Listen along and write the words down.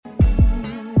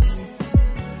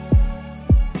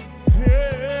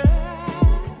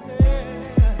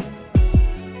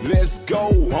go.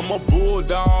 I'm a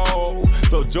bulldog.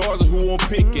 So Georgia, who I'm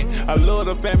picking. I love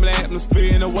the family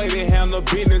atmosphere and the way they handle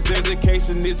business.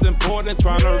 Education is important,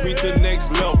 trying to reach the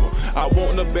next level. I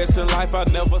want the best in life, I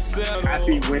never settle.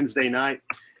 Happy Wednesday night.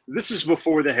 This is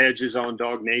Before the Hedges on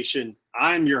Dog Nation.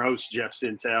 I'm your host, Jeff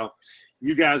Sintel.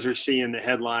 You guys are seeing the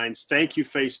headlines. Thank you,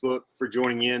 Facebook, for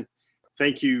joining in.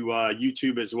 Thank you,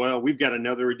 YouTube, as well. We've got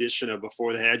another edition of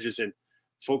Before the Hedges. And,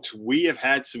 folks, we have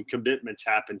had some commitments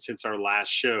happen since our last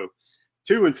show.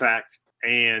 Two, in fact.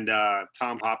 And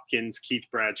Tom Hopkins, Keith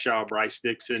Bradshaw, Bryce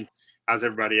Dixon. How's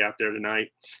everybody out there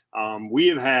tonight? We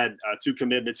have had two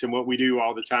commitments, and what we do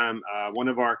all the time, one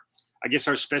of our, I guess,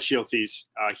 our specialties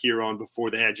here on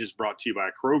Before the Hedges, brought to you by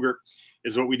Kroger,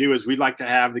 is what we do is we like to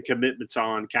have the commitments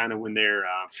on kind of when they're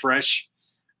fresh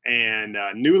and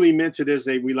newly minted, as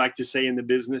we like to say in the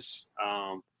business.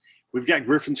 We've got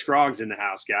Griffin Scroggs in the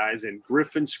house, guys, and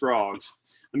Griffin Scroggs,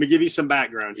 let me give you some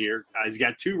background here. He's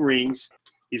got 2 rings.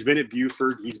 He's been at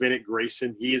Buford. He's been at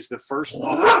Grayson. He is the first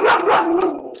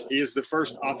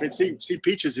offensive. See,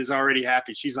 Peaches is already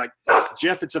happy. She's like,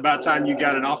 Jeff, it's about time you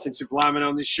got an offensive lineman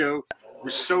on this show. We're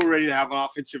so ready to have an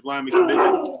offensive lineman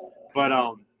commitment.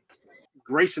 But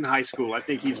Grayson High School, I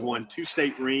think he's won 2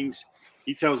 state rings.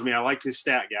 He tells me, I like this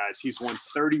stat, guys. He's won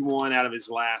 31 out of his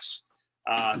last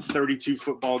 32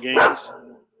 football games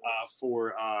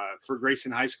for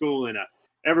Grayson High School. And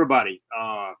everybody,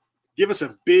 give us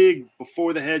a big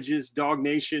Before the Hedges, Dog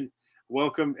Nation.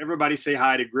 Welcome. Everybody say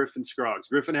hi to Griffin Scroggs.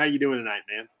 Griffin, how you doing tonight,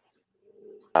 man?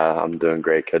 I'm doing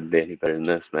great. Couldn't be any better than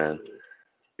this, man.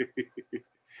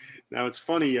 Now, it's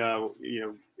funny,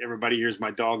 everybody hears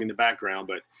my dog in the background,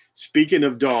 but speaking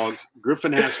of dogs,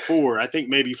 Griffin has 4, I think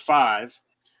maybe 5.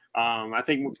 I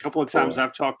think a couple of times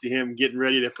I've talked to him getting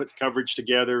ready to put the coverage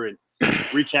together and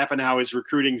recapping how his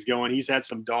recruiting's going. He's had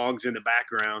some dogs in the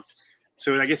background.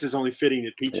 So I guess it's only fitting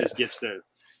that Peaches gets to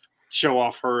show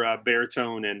off her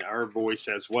baritone and her voice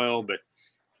as well. But,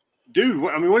 dude,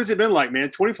 I mean, what has it been like, man?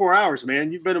 24 hours,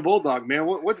 man. You've been a Bulldog, man.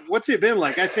 What's it been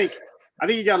like? I think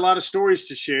you got a lot of stories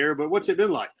to share, but what's it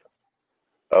been like?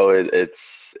 Oh,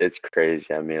 it's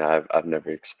crazy. I mean, I've never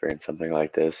experienced something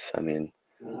like this. I mean,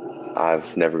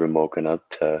 I've never been woken up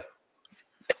to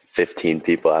 15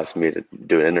 people asking me to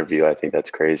do an interview. I think that's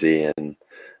crazy. And,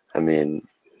 I mean,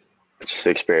 just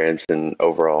the experience and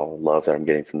overall love that I'm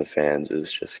getting from the fans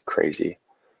is just crazy.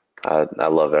 I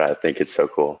love it. I think it's so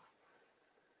cool.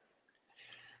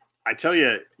 I tell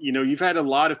you, you've had a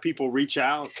lot of people reach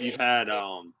out. You've had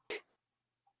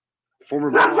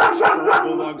former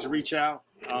Bulldogs reach out,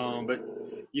 but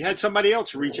you had somebody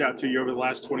else reach out to you over the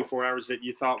last 24 hours that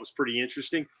you thought was pretty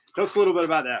interesting. Tell us a little bit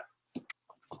about that.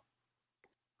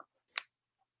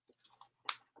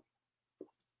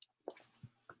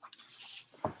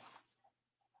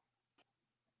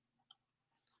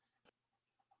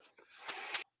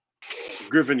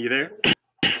 Griffin, you there?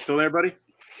 Still there, buddy?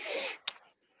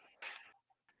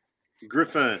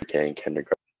 Griffin. Okay, in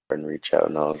kindergarten, reach out,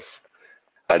 and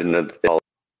I didn't know that they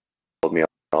followed me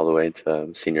all the way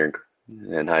to senior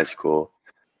in high school.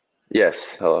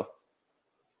 Yes, hello.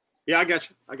 Yeah, I got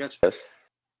you. Yes.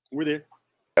 We're there.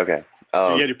 Okay.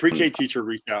 So you had a pre-K teacher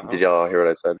reach out, huh? Did y'all hear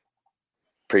what I said?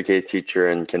 Pre-K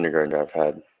teacher and kindergarten, I've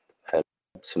had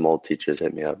some old teachers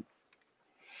hit me up.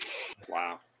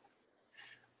 Wow.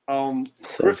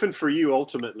 Griffin, for you,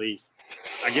 ultimately,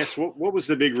 I guess, what was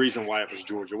the big reason why it was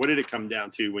Georgia? What did it come down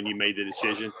to when you made the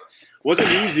decision? Wasn't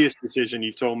the easiest decision,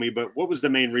 you've told me, but what was the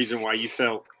main reason why you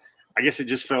felt, I guess it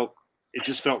just felt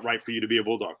right for you to be a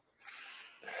Bulldog?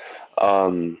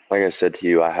 Like I said to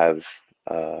you, I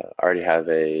already have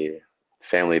a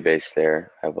family base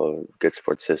there. I have a good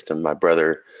support system. One of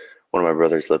my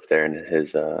brothers lived there, and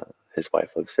his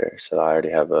wife lives there. So I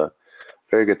already have a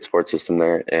very good support system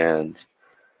there, and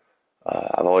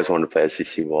I've always wanted to play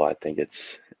SEC ball. I think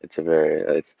it's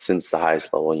since the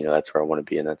highest level, that's where I want to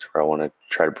be, and that's where I want to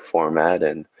try to perform at.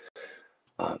 And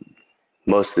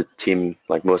most of the team,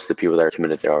 like most of the people that are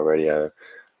committed there already,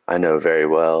 I know very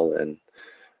well. And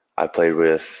I played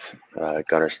with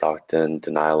Gunnar Stockton,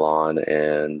 Denylon,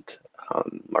 and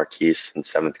Marquise in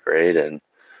 7th grade. And,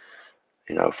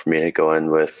 for me to go in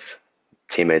with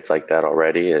teammates like that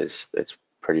already it's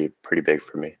pretty big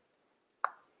for me.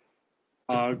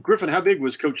 Griffin, how big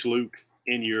was Coach Luke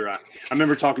in your I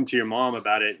remember talking to your mom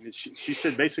about it, and she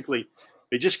said basically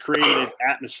they just created an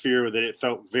atmosphere that it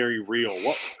felt very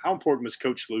real. How important was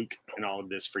Coach Luke in all of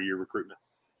this for your recruitment?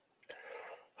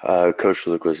 Coach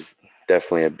Luke was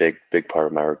definitely a big part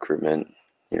of my recruitment,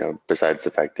 besides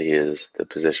the fact that he is the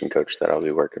position coach that I'll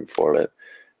be working for. But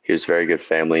he was a very good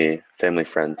family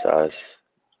friend to us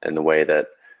in the way that,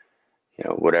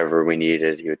 whatever we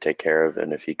needed, he would take care of.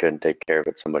 And if he couldn't take care of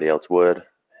it, somebody else would.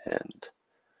 And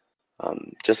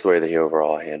just the way that he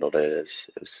overall handled it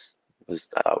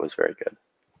I thought was very good.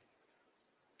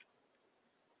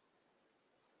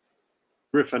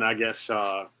 Griffin, I guess,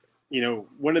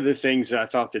 one of the things that I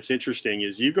thought that's interesting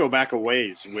is you go back a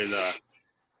ways with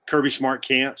Kirby Smart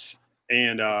camps.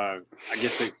 And I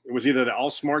guess it was either the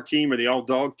all-smart team or the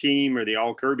all-dog team or the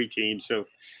all-Kirby team. So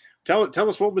tell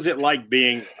us, what was it like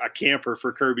being a camper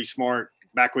for Kirby Smart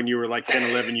back when you were like 10,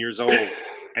 11 years old,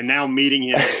 and now meeting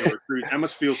him as a recruit? That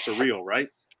must feel surreal, right?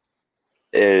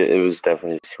 It was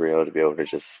definitely surreal to be able to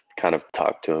just kind of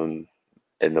talk to him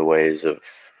in the ways of,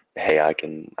 hey, I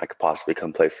could possibly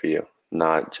come play for you.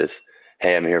 Not just,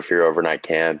 hey, I'm here for your overnight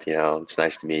camp. It's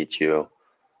nice to meet you.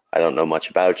 I don't know much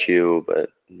about you, but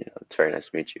it's very nice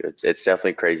to meet you. It's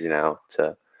definitely crazy now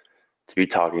to be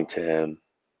talking to him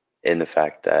in the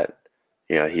fact that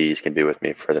he's gonna be with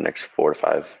me for the next 4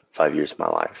 to 5 years of my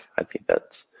life. I think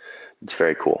it's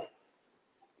very cool.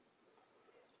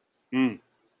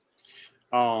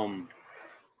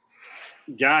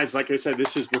 Guys, like I said,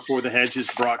 this is Before the Hedges,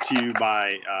 brought to you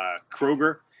by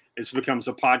Kroger. This becomes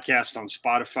a podcast on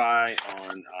Spotify,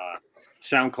 on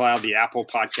SoundCloud, the Apple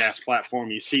podcast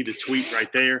platform. You see the tweet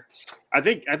right there. I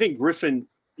think Griffin,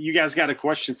 you guys got a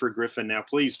question for Griffin now.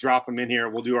 Please drop them in here.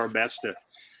 We'll do our best to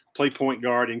play point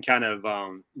guard and kind of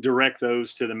direct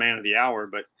those to the man of the hour.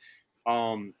 But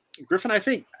Griffin, I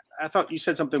thought you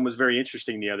said something was very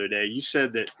interesting the other day. You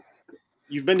said that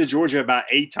you've been to Georgia about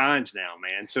 8 times now,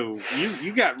 man. So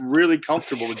you got really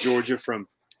comfortable with Georgia from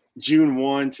June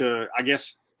 1 to, I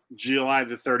guess, July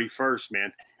the 31st,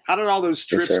 man. How did all those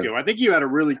trips go? I think you had a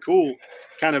really cool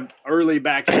kind of early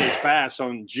backstage pass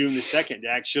on June the 2nd to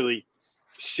actually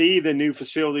see the new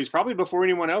facilities, probably before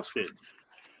anyone else did.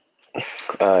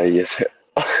 Yes.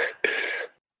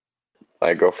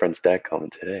 My girlfriend's dad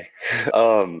coming today.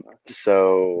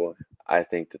 So I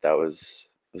think that was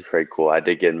very cool. I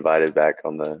did get invited back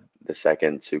on the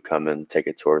 2nd to come and take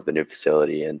a tour of the new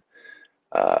facility, and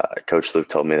Coach Luke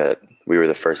told me that we were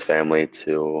the first family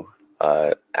to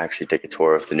actually take a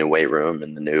tour of the new weight room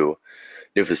and the new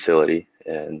facility,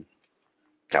 and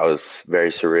that was very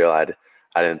surreal.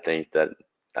 I didn't think that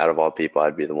out of all people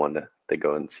I'd be the one to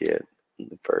go and see it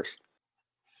first.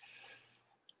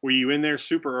 Were you in there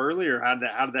super early, or how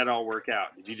did that all work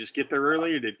out? Did you just get there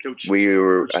early, or did Coach?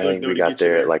 I think we got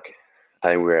there I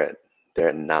think we were there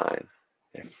at 9,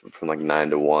 from like 9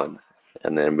 to 1,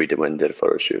 and then we went and did a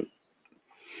photo shoot.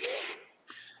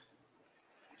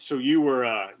 So were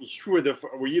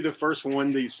you the first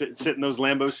one to sit in those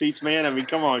Lambeau seats, man? I mean,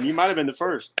 come on, you might have been the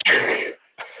first.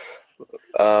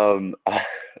 Other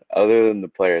than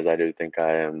the players, I do think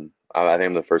I am. I think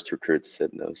I'm the first recruit to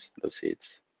sit in those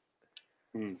seats,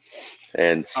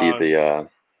 and see the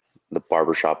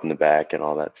barbershop in the back and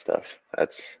all that stuff.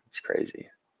 It's crazy.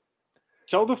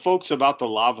 Tell the folks about the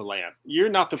lava lamp. You're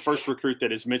not the first recruit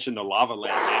that has mentioned the lava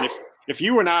lamp, man. If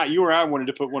you or I wanted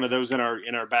to put one of those in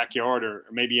our backyard, or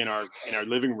maybe in our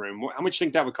living room, how much do you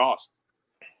think that would cost?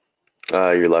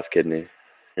 Your left kidney,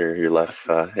 your left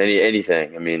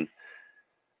anything. I mean,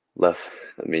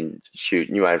 shoot,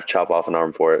 you might have to chop off an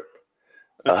arm for it.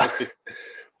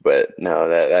 But no,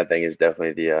 that thing is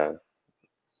definitely I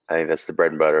think that's the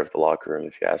bread and butter of the locker room,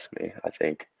 if you ask me. I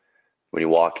think when you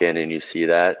walk in and you see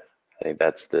that, I think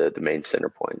that's the main center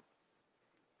point.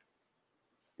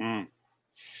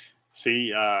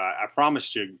 See, I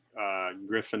promised you,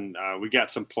 Griffin, we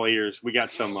got some players. We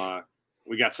got some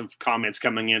comments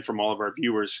coming in from all of our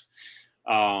viewers.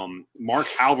 Mark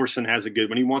Halverson has a good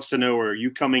one. He wants to know, are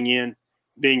you coming in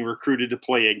being recruited to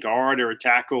play a guard or a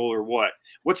tackle, or what?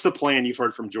 What's the plan you've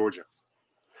heard from Georgia?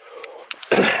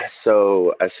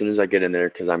 So as soon as I get in there,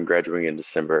 because I'm graduating in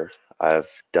December, I've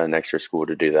done extra school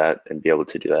to do that and be able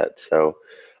to do that. So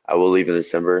I will leave in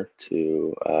December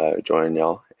to join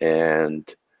y'all.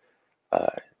 And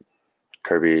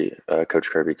Coach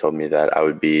Kirby told me that I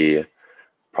would be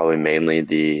probably mainly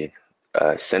the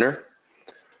center,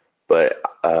 but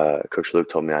Coach Luke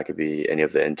told me I could be any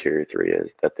of the interior 3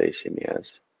 that they see me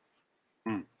as.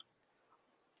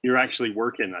 You're actually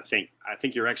working, I think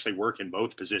you're actually working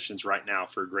both positions right now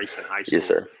for Grayson High School. Yes,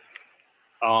 sir.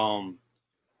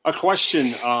 A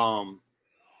question, I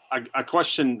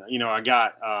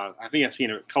got, I think I've seen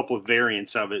a couple of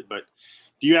variants of it, but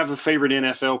do you have a favorite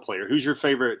NFL player? Who's your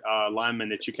favorite lineman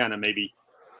that you kind of maybe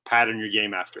pattern your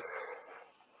game after?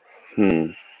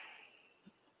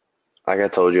 Like I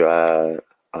told you,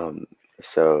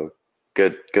 so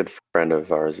good friend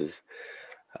of ours is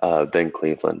Ben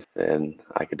Cleveland, and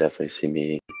I could definitely see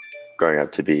me growing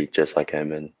up to be just like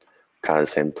him and kind of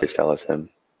the same play style as him.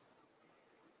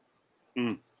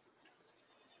 Mm,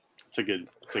 it's a good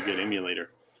emulator.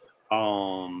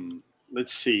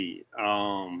 Let's see.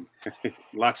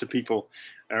 Lots of people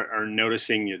are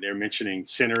noticing that they're mentioning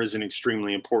center is an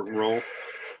extremely important role.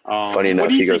 Funny What enough,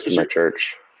 do you he think goes to is my your?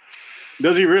 church.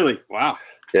 Does he really? Wow.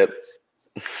 Yep.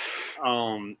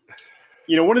 Um,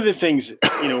 one of the things,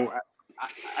 I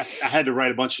had to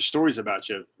write a bunch of stories about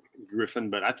you, Griffin,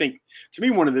 but I think to me,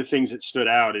 one of the things that stood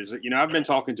out is that, I've been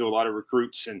talking to a lot of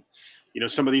recruits and,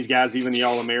 some of these guys, even the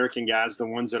All-American guys, the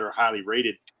ones that are highly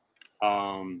rated,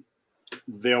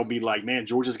 they'll be like, man,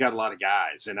 Georgia's got a lot of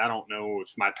guys. And I don't know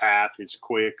if my path is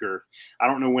quick or I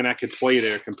don't know when I could play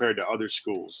there compared to other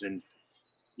schools. And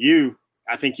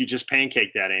I think you just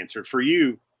pancaked that answer. For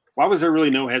you, why was there really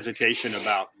no hesitation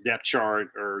about depth chart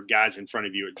or guys in front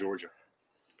of you at Georgia?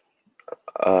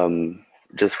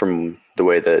 Just from the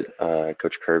way that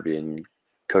Coach Kirby and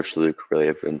Coach Luke really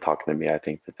have been talking to me, I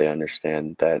think that they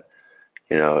understand that,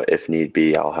 if need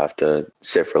be, I'll have to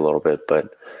sit for a little bit,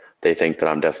 but they think that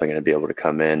I'm definitely going to be able to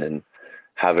come in and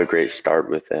have a great start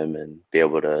with them and be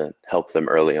able to help them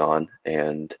early on.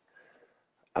 And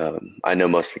I know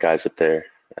most of the guys up there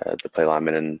that play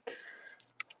linemen, and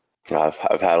I've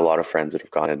had a lot of friends that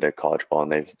have gone into college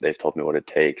ball, and they've told me what it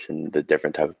takes and the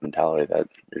different type of mentality that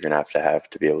you're going to have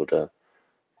to be able to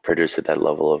produce at that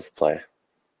level of play.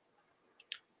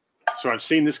 So I've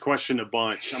seen this question a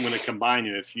bunch. I'm going to combine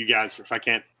it if I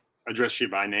can't address you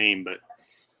by name, but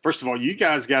first of all, you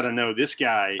guys got to know this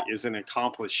guy is an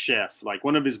accomplished chef. Like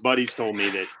one of his buddies told me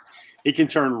that he can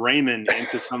turn ramen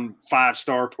into some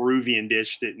 5-star Peruvian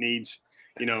dish that needs,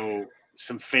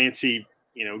 some fancy,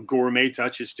 gourmet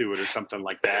touches to it or something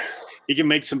like that. He can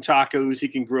make some tacos. He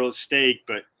can grill a steak.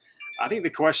 But I think the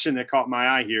question that caught my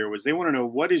eye here was they want to know,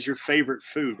 what is your favorite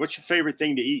food? What's your favorite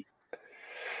thing to eat?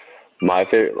 My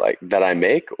favorite, like that I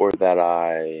make or that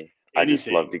I just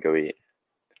love to go eat?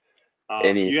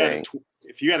 Anything.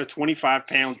 If you had a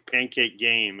 25-pound pancake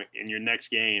game in your next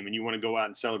game and you want to go out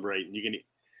and celebrate, and you can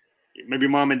maybe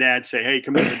mom and dad say, hey,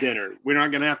 come in to dinner. We're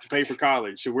not going to have to pay for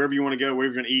college. So wherever you want to go,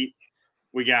 wherever you're going to eat,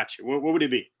 we got you. What would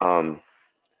it be?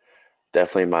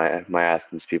 Definitely my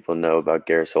Athens people know about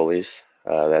Garrisoli's.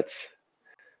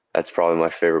 That's probably my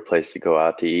favorite place to go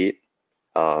out to eat.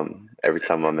 Every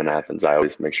time I'm in Athens, I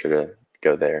always make sure to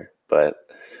go there. But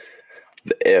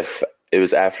if it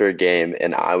was after a game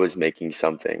and I was making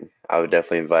something, I would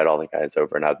definitely invite all the guys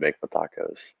over and I'd make my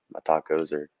tacos. My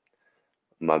tacos are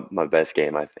my best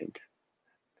game, I think.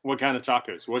 What kind of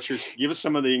tacos? Give us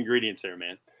some of the ingredients there,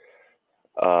 man.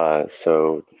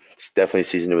 So it's definitely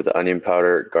seasoned with onion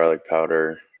powder, garlic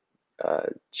powder,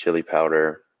 chili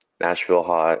powder, Nashville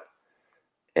hot,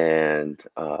 and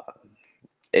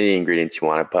any ingredients you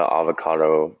want. I put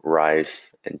avocado,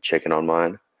 rice, and chicken on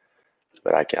mine,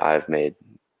 but I've made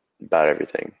about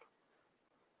everything.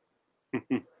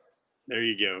 There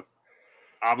you go.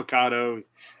 Avocado,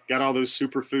 got all those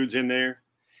superfoods in there.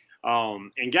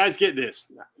 And guys, get this.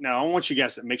 Now, I want you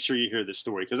guys to make sure you hear this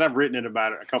story because I've written it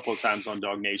about it a couple of times on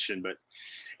Dog Nation. But,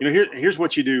 here's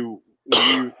what you do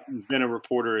when you've been a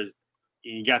reporter and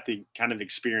you got the kind of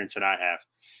experience that I have.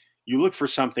 You look for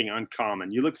something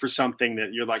uncommon. You look for something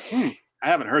that you're like, I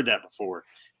haven't heard that before.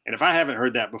 And if I haven't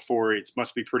heard that before, it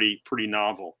must be pretty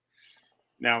novel.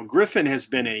 Now, Griffin has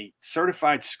been a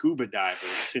certified scuba diver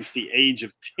since the age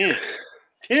of 10.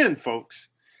 10, folks.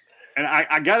 And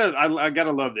I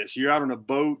gotta love this. You're out on a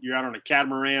boat, you're out on a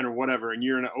catamaran or whatever, and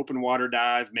you're in an open water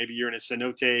dive. Maybe you're in a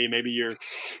cenote, maybe you're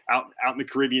out in the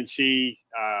Caribbean Sea,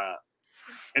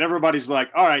 and everybody's like,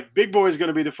 "All right, big boy's going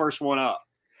to be the first one up."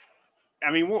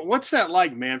 I mean, what's that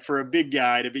like, man? For a big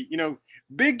guy to be,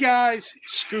 big guys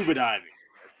scuba diving.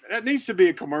 That needs to be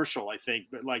a commercial, I think.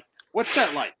 But what's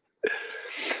that like?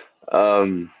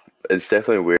 It's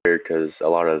definitely weird because a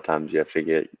lot of the times you have to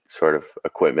get sort of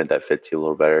equipment that fits you a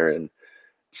little better, and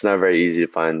it's not very easy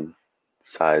to find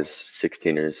size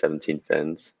 16 or 17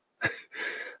 fins.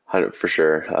 For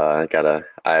sure. I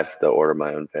have to order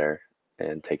my own pair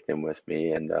and take them with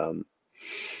me, and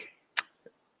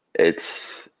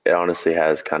it honestly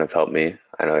has kind of helped me.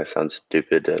 I know it sounds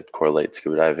stupid to correlate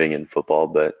scuba diving and football,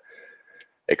 but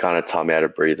it kind of taught me how to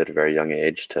breathe at a very young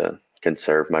age to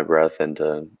conserve my breath and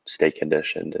to stay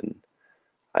conditioned. And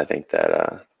I think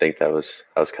that was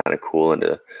kind of cool.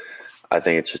 And I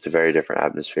think it's just a very different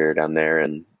atmosphere down there.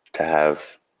 And to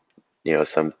have,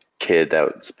 some kid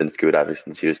that's been scuba diving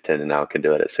since he was 10 and now can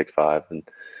do it at 6'5", and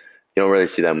you don't really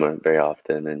see them very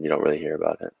often, and you don't really hear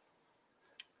about it.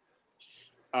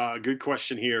 Good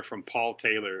question here from Paul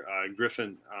Taylor.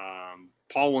 Griffin,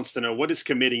 Paul wants to know, what does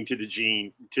committing to the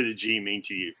G mean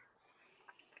to you?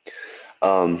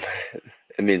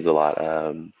 It means a lot.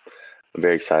 I'm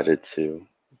very excited to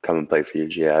come and play for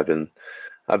UGA.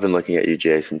 I've been looking at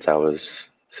UGA since I was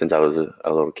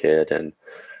a little kid, and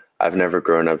I've never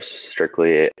grown up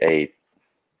strictly a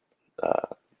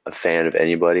fan of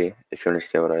anybody, if you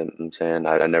understand what I'm saying.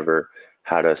 I never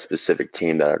had a specific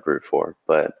team that I'd root for,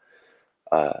 but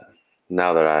uh,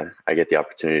 now that I get the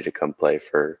opportunity to come play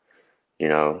for, you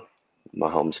know, my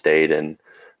home state and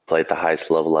play at the highest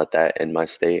level at that in my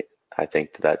state, I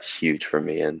think that that's huge for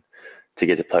me. And to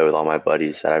get to play with all my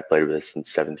buddies that I've played with since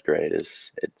seventh grade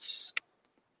it's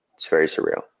very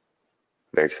surreal.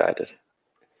 Very excited.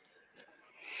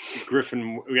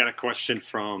 Griffin, we got a question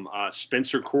from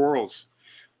Spencer Quarles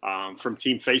from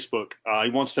Team Facebook. He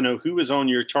wants to know who is on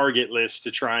your target list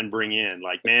to try and bring in.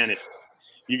 Like, man, if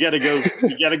you got to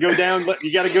go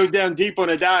down deep on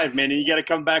a dive, man, and you got to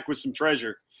come back with some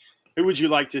treasure. Who would you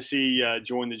like to see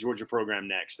join the Georgia program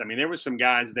next? I mean, there were some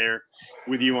guys there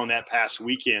with you on that past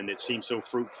weekend that seemed so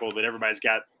fruitful that everybody's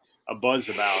got a buzz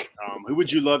about. Who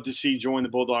would you love to see join the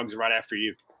Bulldogs right after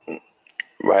you?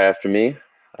 Right after me,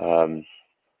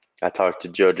 I talked to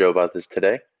JoJo about this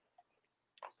today.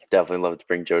 Definitely love to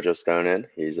bring JoJo Stone in.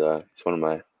 He's one of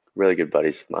my really good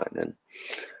buddies of mine, and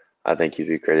I think he'd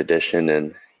be a great addition.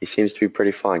 And he seems to be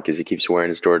pretty fun because he keeps wearing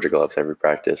his Georgia gloves every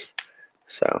practice.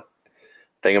 So I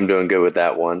think I'm doing good with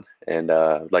that one. And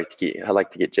I'd like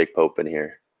to get Jake Pope in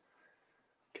here.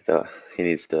 He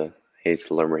needs to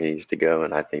learn where he needs to go,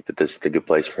 and I think that this is a good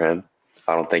place for him.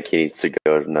 I don't think he needs to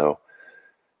go to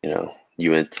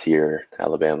UNC or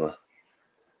Alabama.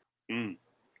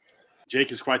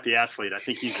 Jake is quite the athlete. I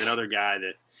think he's another guy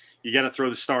that you got to throw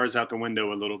the stars out the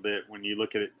window a little bit when you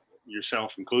look at it,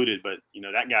 yourself included. But,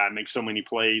 that guy makes so many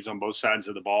plays on both sides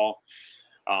of the ball.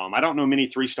 I don't know many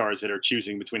 3-stars that are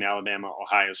choosing between Alabama,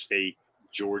 Ohio State,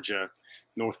 Georgia,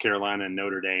 North Carolina, and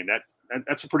Notre Dame.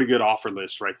 That's a pretty good offer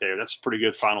list right there. That's a pretty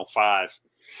good Final Five.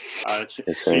 It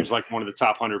seems like one of the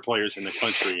top 100 players in the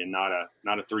country and not a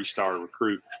 3-star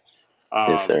recruit.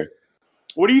 Yes, sir.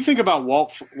 What do you think about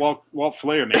Walt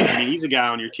Flair, man? I mean, he's a guy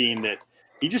on your team that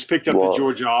he just picked up the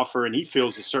Georgia offer, and he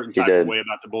feels a certain type of way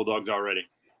about the Bulldogs already.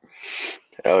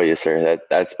 Oh, yes, sir.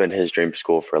 That's been his dream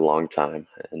school for a long time,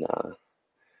 and I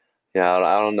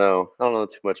don't know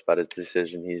too much about his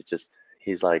decision. He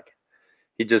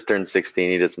just turned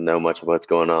 16. He doesn't know much of what's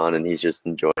going on, and he's just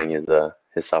enjoying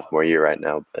his sophomore year right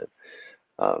now. But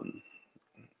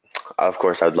of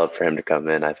course, I'd love for him to come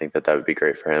in. I think that would be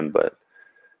great for him, but.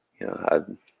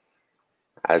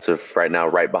 As of right now,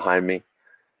 right behind me,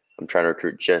 I'm trying to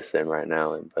recruit just him right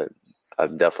now, but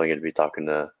I'm definitely going to be talking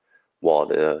to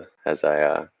Walt as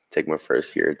I take my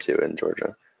first year or two in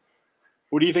Georgia.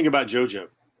 What do you think about JoJo?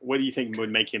 What do you think would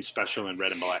make him special in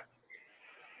red and black?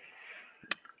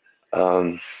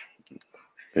 I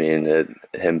mean,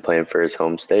 him playing for his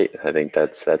home state. I think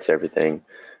that's everything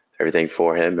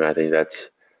for him, and I think that's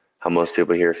how most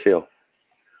people here feel.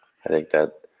 I think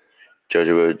that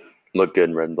JoJo would look good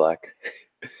in red and black.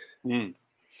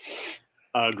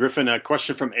 Griffin, a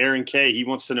question from Aaron K. He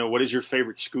wants to know, what is your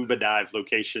favorite scuba dive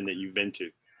location that you've been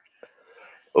to?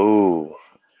 Oh,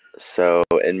 so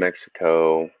in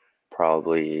Mexico,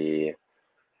 probably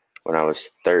when I was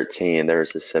 13, there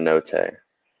was a cenote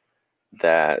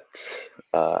that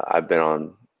I've been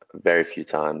on very few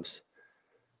times.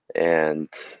 And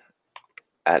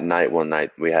at night, one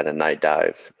night, we had a night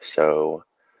dive. So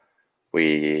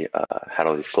we had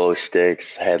all these glow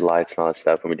sticks, headlights, and all that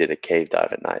stuff, and we did a cave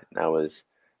dive at night. And it's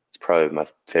probably my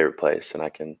favorite place, and I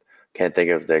can't think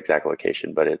of the exact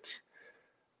location, but it's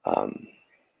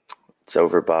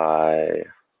over by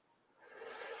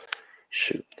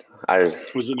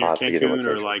was it near Cancun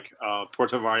or like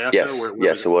Puerto Vallarta?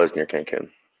 Yes, it was near Cancun.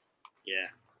 Yeah,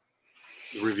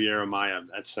 Riviera Maya.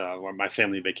 That's where my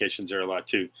family vacations there a lot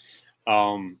too.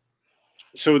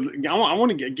 So I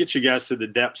want to get you guys to the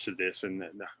depths of this, and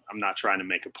I'm not trying to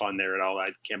make a pun there at all. I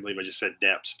can't believe I just said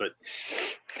depths, but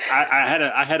I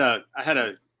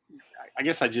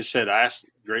asked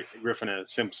Griffin a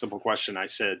simple question. I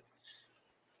said,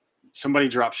 somebody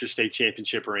drops your state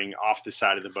championship ring off the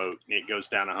side of the boat and it goes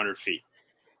down 100 feet.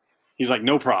 He's like,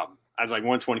 no problem. I was like,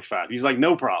 125. He's like,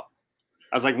 no problem.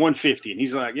 I was like, 150. And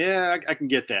he's like, yeah, I can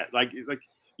get that. Like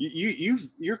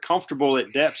you're comfortable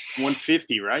at depths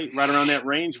 150, right? Right around that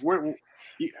range. Where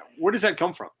does that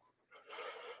come from?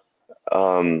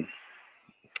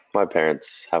 My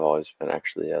parents have always been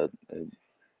actually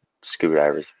scuba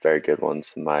divers, very good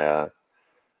ones. My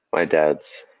dad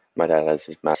has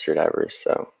his master divers,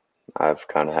 so I've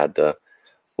kind of had to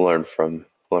learn from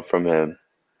him.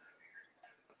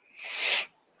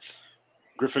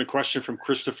 Griffin, a question from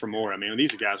Christopher Moore. I mean,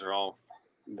 these guys are all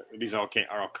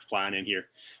flying in here.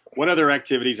 What other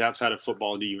activities outside of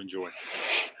football do you enjoy?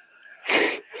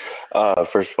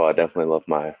 First of all, I definitely love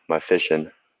my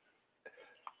fishing.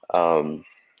 Um,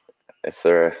 if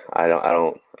there, I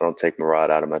don't take my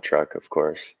rod out of my truck, of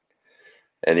course.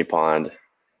 Any pond,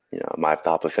 I might have to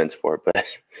hop a fence for it, but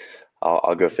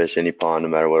I'll go fish any pond, no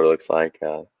matter what it looks like.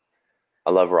 I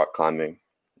love rock climbing.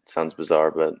 It sounds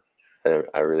bizarre, but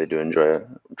I really do enjoy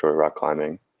rock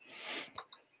climbing.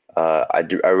 I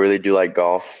really do like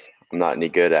golf. I'm not any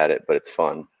good at it, but it's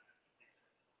fun.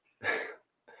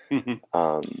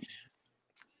 Um,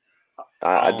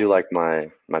 I do like my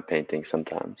painting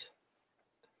sometimes.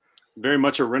 Very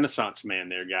much a Renaissance man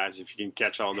there, guys. If you can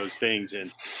catch all those things,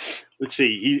 and let's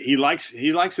see, he likes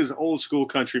his old school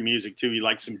country music too. He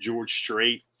likes some George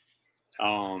Strait.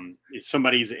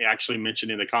 Somebody's actually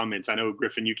mentioned in the comments. I know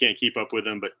Griffin, you can't keep up with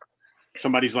them, but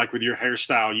somebody's like, with your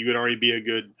hairstyle, you would already be a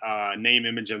good name,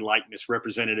 image, and likeness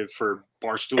representative for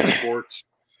Barstool Sports.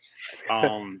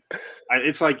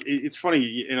 It's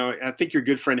funny, I think your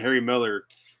good friend Harry Miller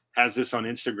has this on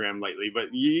Instagram lately, but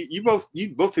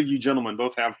both of you gentlemen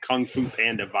both have Kung Fu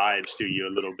Panda vibes to you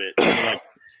a little bit. You're like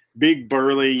big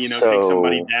burly, take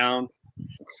somebody down.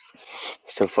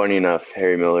 So funny enough,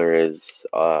 Harry Miller is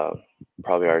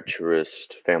probably our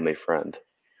truest family friend.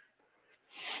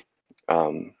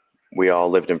 We all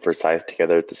lived in Forsyth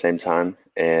together at the same time,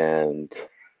 and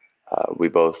we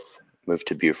both moved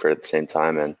to Beaufort at the same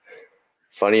time. And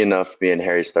funny enough, me and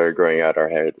Harry started growing out our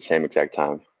hair at the same exact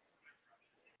time.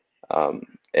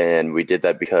 And we did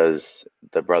that because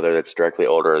the brother that's directly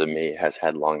older than me has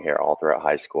had long hair all throughout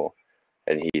high school,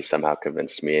 and he somehow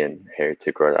convinced me and Harry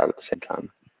to grow it out at the same time.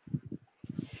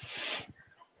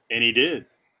 And he did.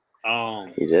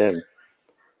 He did.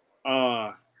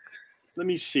 Let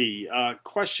me see.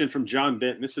 Question from John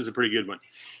Benton. This is a pretty good one.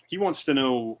 He wants to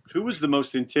know, who was the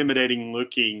most intimidating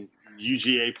looking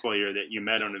UGA player that you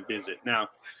met on a visit? Now,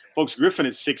 folks, Griffin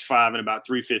is 6'5" and about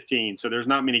 315, so there's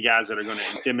not many guys that are going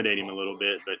to intimidate him a little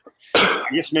bit. But I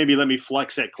guess maybe let me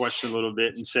flex that question a little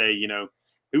bit and say,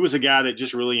 who was a guy that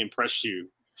just really impressed you,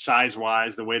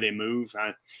 size-wise, the way they move?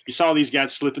 You saw these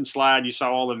guys slip and slide. You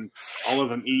saw all of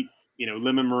them eat,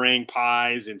 lemon meringue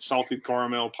pies and salted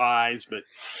caramel pies. But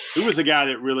who was the guy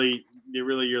that really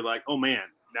you're like, oh man,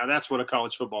 now that's what a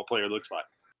college football player looks like?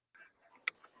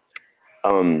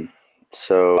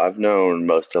 So I've known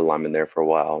most of the linemen there for a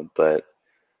while, but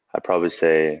I'd probably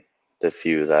say the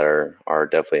few that are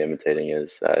definitely imitating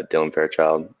is Dylan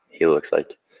Fairchild. He looks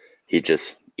like he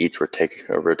just eats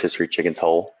rotisserie chickens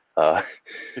whole.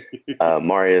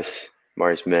 Marius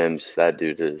Mims, that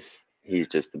dude he's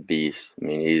just a beast. I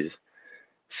mean, he's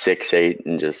 6'8"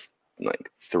 and just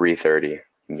like 330. I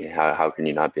mean, how can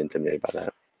you not be intimidated by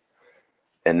that?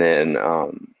 And then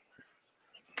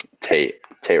Tate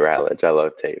Ratledge. I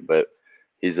love Tate, but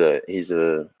he's a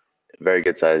very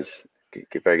good size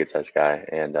guy,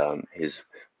 and he's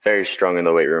very strong in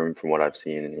the weight room from what I've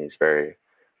seen, and he's very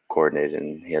coordinated,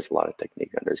 and he has a lot of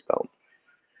technique under his belt.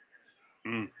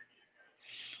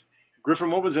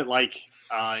 Griffin, what was it like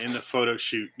in the photo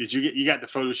shoot? You got the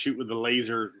photo shoot with the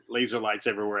laser lights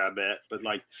everywhere, I bet, but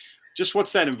like, just what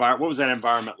was that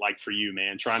environment like for you,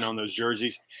 man, trying on those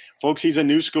jerseys? Folks, he's a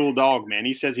new school dog, man.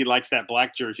 He says he likes that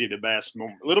black jersey the best, a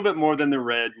little bit more than the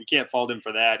red. You can't fault him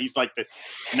for that. He's like the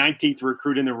 19th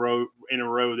recruit in a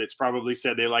row that's probably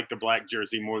said they like the black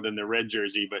jersey more than the red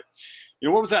jersey. But,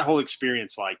 what was that whole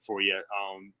experience like for you,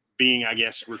 being, I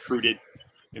guess, recruited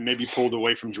and maybe pulled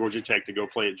away from Georgia Tech to go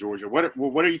play at Georgia? What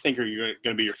do you think are going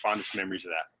to be your fondest memories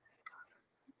of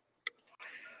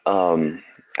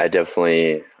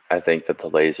that? I think that the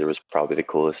laser was probably the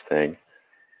coolest thing,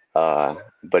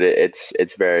 but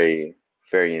it's very,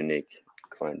 very unique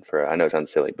going for. I know it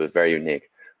sounds silly, but very unique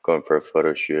going for a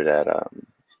photo shoot at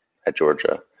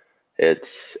Georgia.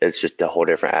 It's just a whole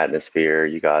different atmosphere.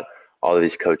 You got all of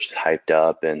these coaches hyped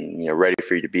up and ready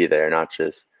for you to be there, not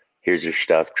just here's your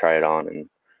stuff, try it on, and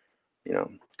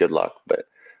good luck. But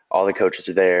all the coaches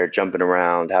are there, jumping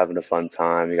around, having a fun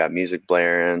time. You got music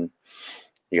blaring.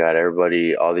 You got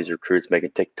everybody, all these recruits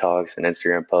making TikToks and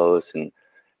Instagram posts, and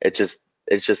it's just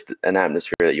an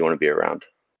atmosphere that you want to be around.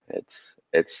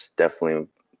 It's definitely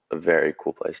a very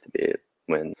cool place to be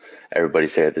when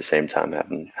everybody's there at the same time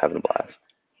having a blast.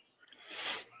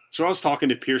 So I was talking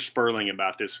to Pierce Sperling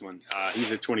about this one.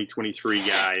 He's a 2023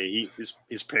 guy.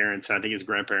 His parents, I think his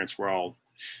grandparents were all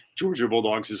Georgia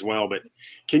Bulldogs as well. But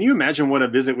can you imagine what a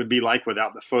visit would be like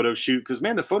without the photo shoot? Because,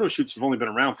 man, the photo shoots have only been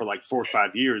around for like 4 or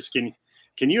 5 years.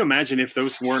 Can you imagine if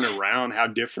those weren't around, how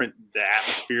different the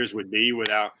atmospheres would be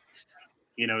without,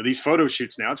 these photo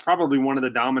shoots now? It's probably one of the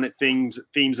dominant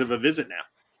themes of a visit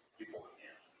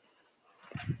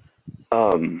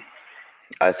now.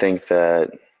 I think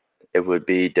that it would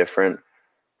be different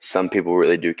some people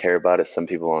really do care about it. Some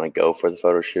people want to go for the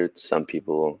photo shoots. Some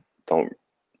people don't,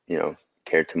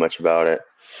 care too much about it.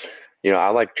 I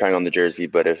like trying on the jersey,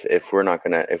 but if we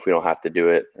don't have to do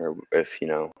it, or if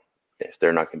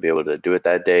they're not gonna be able to do it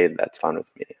that day, that's fine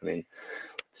with me. I mean,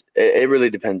 it really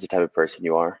depends the type of person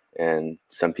you are, and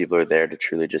some people are there to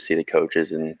truly just see the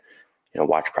coaches and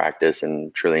watch practice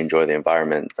and truly enjoy the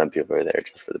environment. Some people are there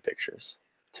just for the pictures,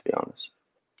 to be honest.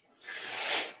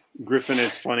 Griffin,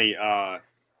 it's funny. I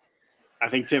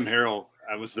think Tim Harrell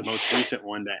was the most recent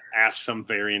one to ask some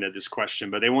variant of this question,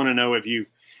 but they want to know, have you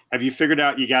figured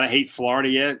out you got to hate Florida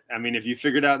yet? I mean, have you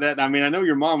figured out that? I mean, I know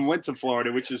your mom went to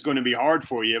Florida, which is going to be hard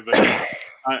for you, but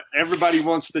everybody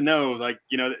wants to know, like,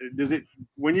 does it,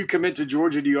 when you commit to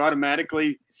Georgia, do you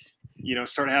automatically,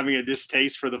 start having a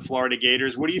distaste for the Florida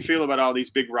Gators? What do you feel about all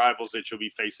these big rivals that you'll be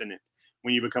facing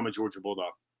when you become a Georgia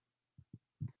Bulldog?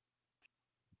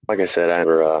 Like I said, I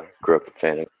never grew up a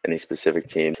fan of any specific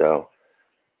team, so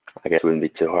I guess it wouldn't be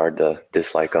too hard to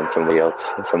dislike on somebody else,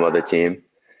 some other team.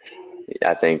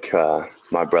 I think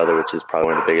my brother, which is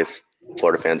probably one of the biggest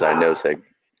Florida fans I know, said,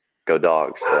 "Go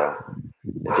Dogs." So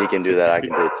if he can do that, I can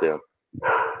do it too.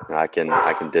 I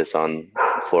can diss on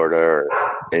Florida or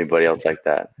anybody else like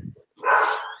that.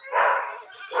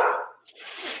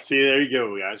 See, there you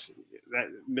go, guys.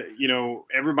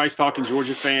 Everybody's talking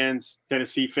Georgia fans,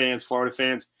 Tennessee fans, Florida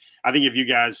fans. I think if you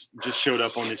guys just showed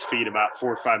up on this feed about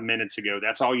 4 or 5 minutes ago,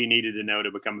 that's all you needed to know to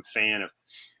become a fan of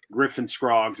Griffin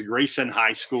Scroggs, Grayson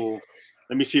High School.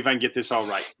 Let me see if I can get this all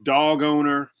right. Dog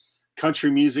owner,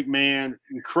 country music man,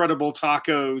 incredible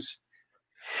tacos,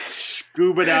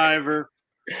 scuba diver,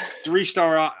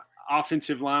 3-star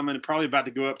offensive lineman, and probably about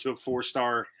to go up to a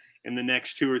 4-star in the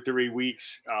next 2 or 3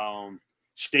 weeks.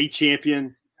 State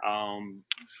champion,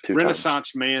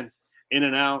 Renaissance man, in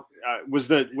and out. Was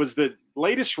the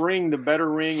latest ring the better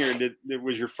ring, or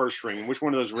was your first ring? Which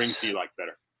one of those rings do you like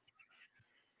better?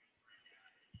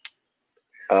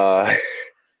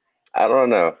 I don't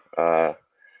know.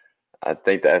 I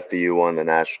think the FBU one, the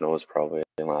national, was probably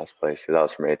in last place because I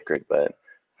was from 8th grade. But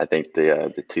I think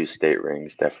the 2 state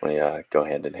rings definitely go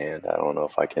hand in hand. I don't know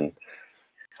if I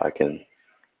can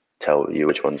tell you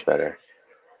which one's better.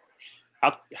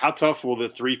 How tough will the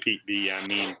 3-peat be? I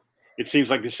mean, it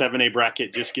seems like the 7A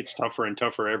bracket just gets tougher and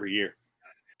tougher every year.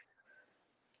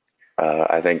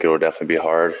 I think it will definitely be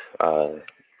hard. A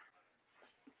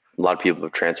lot of people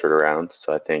have transferred around,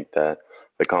 so I think that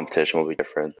the competition will be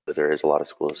different, but there is a lot of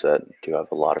schools that do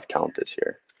have a lot of talent this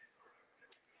year.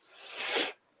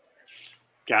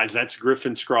 Guys, that's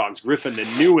Griffin Scroggs. Griffin, the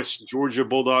newest Georgia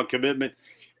Bulldog commitment.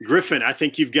 Griffin, I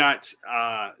think you've got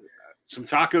some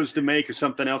tacos to make or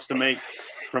something else to make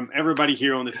from everybody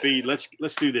here on the feed. Let's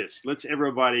do this. Let's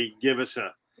everybody give us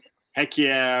a heck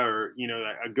yeah, or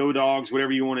a go Dogs,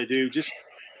 whatever you want to do. Just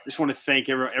want to thank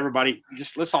everybody.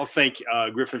 Just let's all thank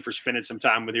Griffin for spending some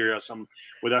time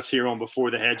with us here on Before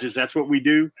the Hedges. That's what we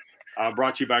do.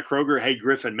 Brought to you by Kroger. Hey,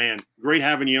 Griffin, man, great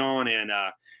having you on, and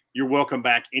you're welcome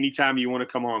back anytime you want to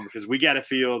come on, because we got to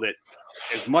feel that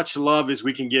as much love as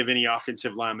we can give any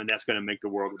offensive lineman, that's going to make the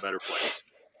world a better place.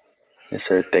 Yes,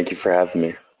 sir. Thank you for having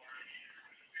me.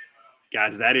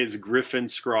 Guys, that is Griffin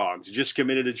Scroggs. Just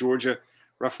committed to Georgia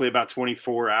roughly about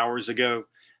 24 hours ago.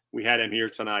 We had him here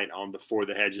tonight on Before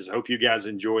the Hedges. I hope you guys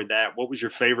enjoyed that. What was your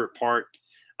favorite part?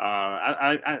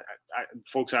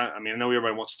 Folks, I mean, I know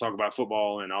everybody wants to talk about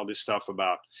football and all this stuff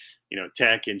about,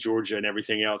 Tech and Georgia and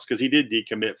everything else, because he did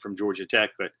decommit from Georgia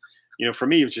Tech. But, for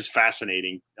me, it was just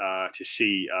fascinating to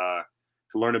see,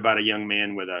 to learn about a young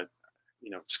man with a,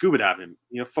 scuba diving.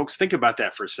 Folks, think about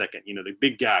that for a second. The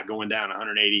big guy going down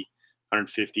 180,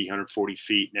 150, 140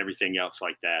 feet and everything else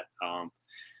like that.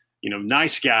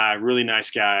 Nice guy, really nice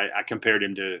guy. I compared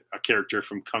him to a character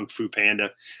from Kung Fu Panda.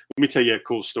 Let me tell you a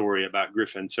cool story about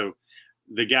Griffin. So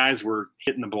the guys were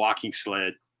hitting the blocking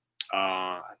sled.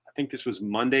 I think this was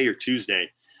Monday or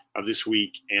Tuesday of this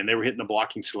week, and they were hitting the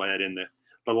blocking sled, and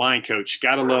the line coach,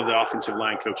 gotta love the offensive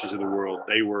line coaches of the world.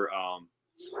 They were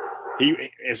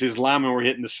as his linemen were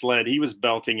hitting the sled, he was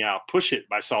belting out "Push It"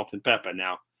 by Salt and Pepper.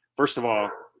 Now, first of all,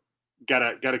 got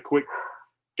a quick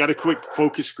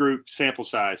focus group sample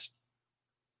size.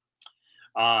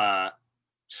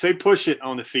 Say "Push It"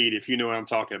 on the feed if you know what I'm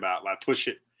talking about. Like "Push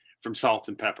It" from Salt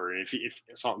and Pepper, and if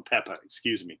Salt and Pepper,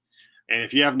 excuse me. And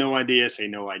if you have no idea, say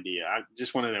no idea. I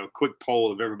just want to know a quick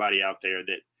poll of everybody out there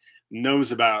that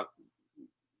knows about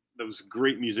those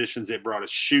great musicians that brought us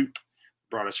 "Shoot,"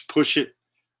 brought us "Push It."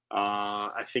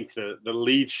 I think the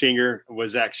lead singer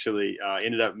was actually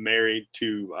ended up married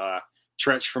to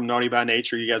Tretch from Naughty by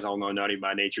Nature. You guys all know Naughty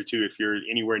by Nature too, if you're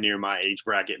anywhere near my age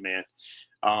bracket, man.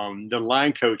 The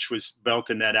line coach was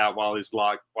belting that out while his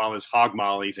hog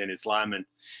mollies and his linemen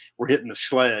were hitting the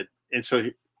sled. And so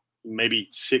maybe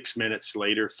 6 minutes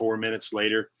later, 4 minutes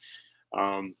later,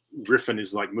 Griffin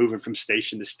is like moving from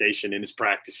station to station in his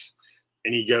practice.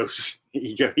 And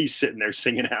he's sitting there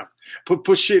singing out,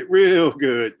 push it real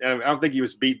good. I don't think he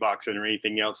was beatboxing or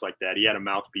anything else like that. He had a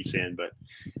mouthpiece in, but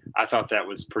I thought that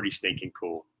was pretty stinking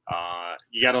cool.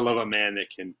 You got to love a man that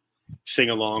can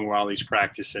sing along while he's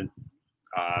practicing.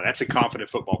 That's a confident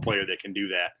football player that can do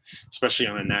that, especially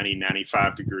on a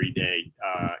 95 degree day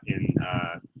in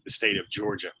the state of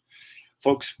Georgia.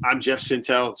 Folks, I'm Jeff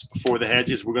Sintel. It's Before the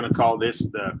Hedges. We're going to call this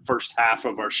the first half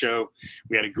of our show.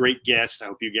 We had a great guest. I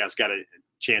hope you guys got a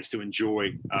chance to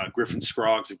enjoy Griffin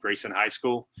Scroggs of Grayson High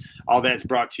School. All that's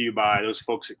brought to you by those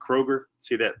folks at Kroger.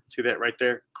 See that right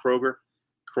there? Kroger.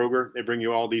 They bring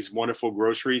you all these wonderful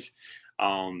groceries.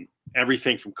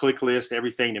 Everything from Click List,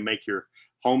 everything to make your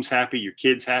homes happy, your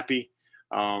kids happy.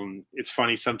 It's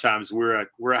funny, sometimes we're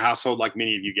a household like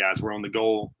many of you guys. We're on the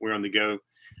go.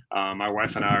 My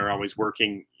wife and I are always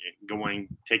working,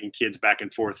 taking kids back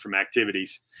and forth from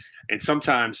activities. And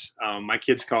sometimes my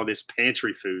kids call this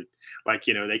pantry food. Like,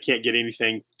 they can't get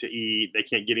anything to eat. They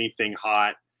can't get anything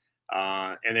hot.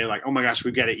 And they're like, oh my gosh,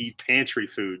 we've got to eat pantry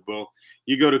food. Well,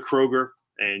 you go to Kroger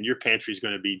and your pantry is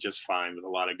going to be just fine with a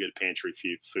lot of good pantry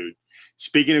food.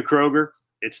 Speaking of Kroger,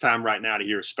 it's time right now to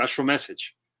hear a special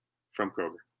message from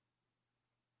Kroger.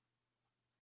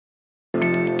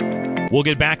 We'll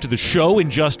get back to the show in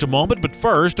just a moment, but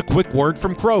first, a quick word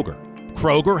from Kroger.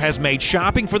 Kroger has made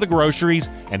shopping for the groceries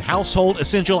and household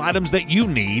essential items that you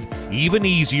need even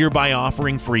easier by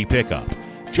offering free pickup.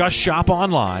 Just shop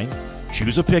online,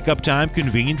 choose a pickup time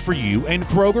convenient for you, and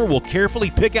Kroger will carefully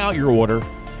pick out your order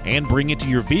and bring it to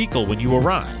your vehicle when you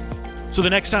arrive. So the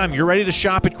next time you're ready to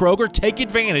shop at Kroger, take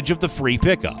advantage of the free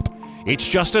pickup. It's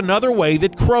just another way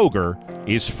that Kroger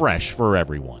is fresh for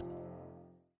everyone.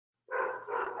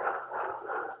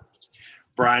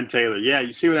 Brian Taylor. Yeah,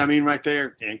 you see what I mean right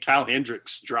there? And Kyle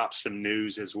Hendricks dropped some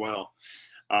news as well.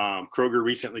 Kroger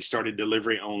recently started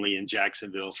delivery only in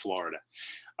Jacksonville, Florida.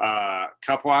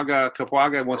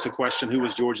 Capuaga wants to question who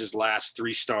was Georgia's last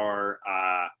three-star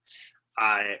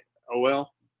IOL.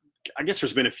 I guess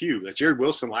there's been a few. Jared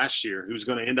Wilson last year, who's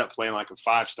going to end up playing like a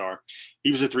five-star. He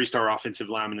was a three-star offensive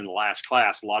lineman in the last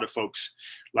class. A lot of folks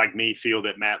like me feel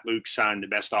that Matt Luke signed the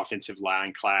best offensive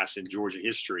line class in Georgia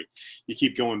history. You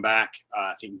keep going back.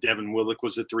 I think Devin Willock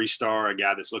was a three-star, a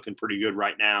guy that's looking pretty good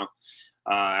right now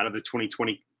out of the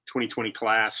 2020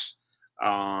 class.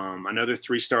 Another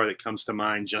three-star that comes to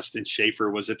mind, Justin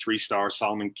Schaefer was a three-star.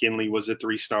 Solomon Kinley was a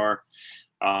three-star.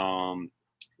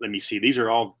 Let me see. These are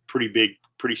all pretty big,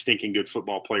 pretty stinking good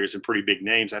football players and pretty big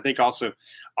names. I think also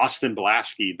Austin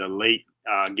Blasky, the late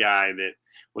guy that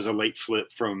was a late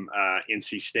flip from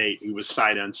NC State, who was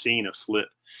sight unseen a flip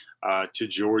to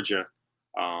Georgia.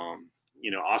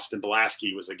 Austin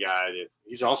Blasky was a guy that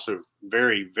he's also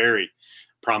very, very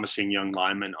promising young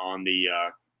lineman on the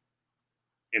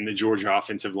in the Georgia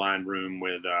offensive line room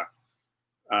with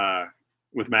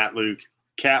Matt Luke.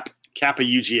 Kappa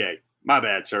UGA. My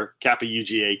bad, sir. Kappa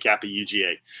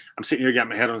UGA. I'm sitting here, got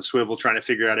my head on a swivel, trying to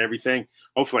figure out everything.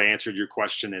 Hopefully I answered your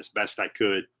question as best I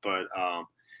could. But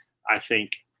I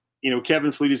think,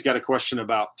 Kevin Fluty's got a question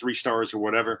about three stars or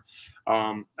whatever.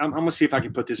 I'm going to see if I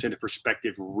can put this into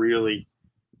perspective really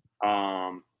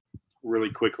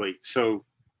quickly. So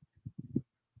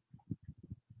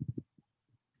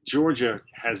Georgia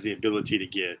has the ability to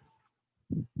get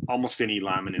almost any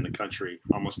lineman in the country,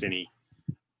 almost any,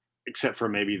 except for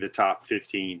maybe the top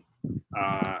 15.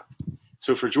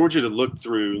 So for Georgia to look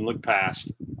through and look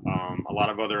past a lot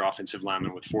of other offensive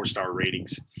linemen with 4-star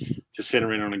ratings, to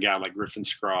center in on a guy like Griffin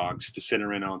Scroggs, to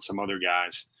center in on some other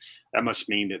guys, that must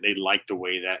mean that they like the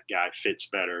way that guy fits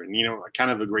better. And,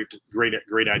 kind of a great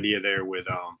idea there with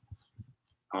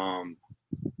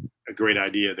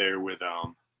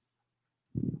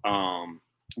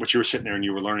what you were sitting there and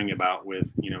you were learning about with,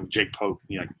 Jake Pope.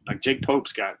 Like Jake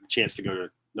Pope's got a chance to go to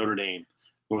Notre Dame,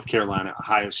 North Carolina,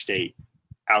 Ohio State,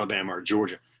 Alabama, or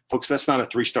Georgia. Folks, that's not a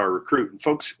 3-star recruit. And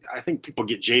folks, I think people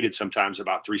get jaded sometimes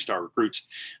about 3-star recruits.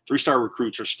 3-star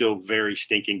recruits are still very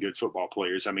stinking good football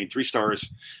players. I mean, 3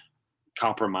 stars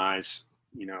compromise,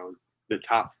 the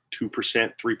top 2%,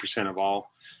 3% of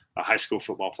all high school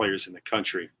football players in the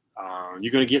country.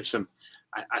 You're going to get some,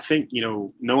 I think,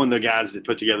 knowing the guys that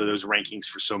put together those rankings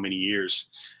for so many years,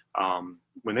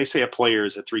 when they say a player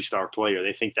is a 3-star player,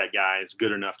 they think that guy is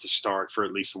good enough to start for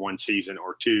at least one season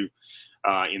or two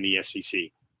in the SEC.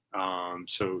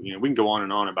 So, we can go on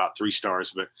and on about 3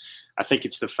 stars, but I think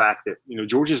it's the fact that,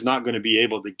 Georgia's not going to be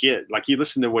able to get, like you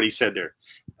listen to what he said there.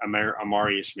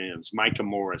 Amarius Mims, Micah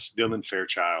Morris, Dylan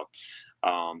Fairchild,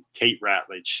 Tate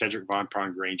Ratledge, Cedric Von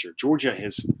Granger. Georgia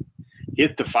has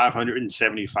hit the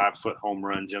 575-foot home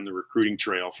runs on the recruiting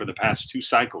trail for the past 2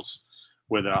 cycles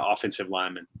with offensive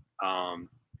linemen. And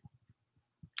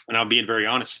I'll be very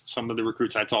honest, some of the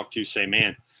recruits I talk to say,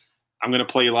 man, I'm going to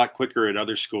play a lot quicker at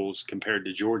other schools compared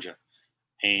to Georgia.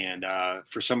 And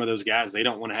for some of those guys, they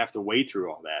don't want to have to wade through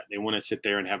all that. They want to sit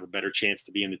there and have a better chance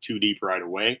to be in the 2 deep right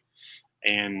away.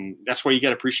 And that's why you got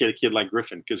to appreciate a kid like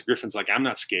Griffin, because Griffin's like, I'm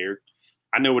not scared.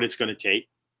 I know what it's going to take.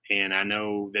 And I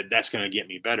know that that's going to get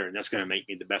me better, and that's going to make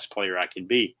me the best player I can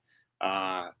be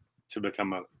to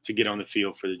get on the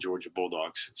field for the Georgia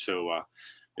Bulldogs. So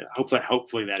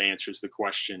hopefully that answers the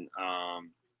question.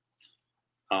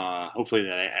 Hopefully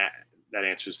that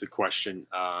answers the question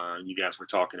you guys were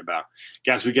talking about.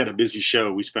 Guys, we got a busy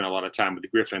show. We spent a lot of time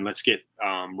with Griffin. Let's get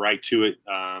right to it.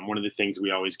 One of the things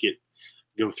we always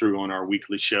go through on our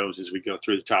weekly shows is we go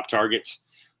through the top targets.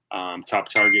 Top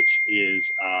targets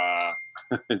is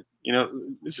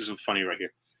this is funny right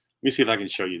here. Let me see if I can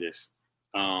show you this.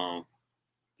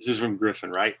 This is from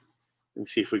Griffin, right? Let me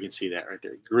see if we can see that right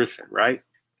there. Griffin, right?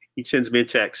 He sends me a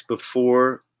text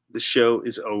before the show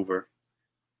is over,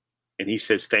 and he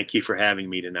says, "Thank you for having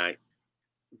me tonight.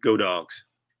 Go Dogs."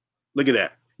 Look at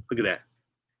that. Look at that.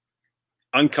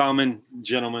 Uncommon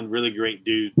gentleman, really great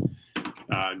dude,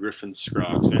 Griffin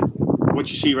Scroggs. And what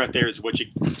you see right there is what you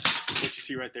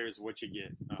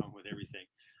get with everything.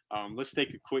 Let's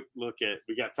take a quick look at,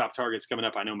 we got top targets coming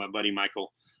up. I know my buddy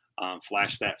Michael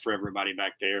flashed that for everybody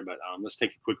back there, but let's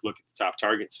take a quick look at the top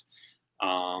targets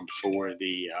for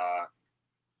the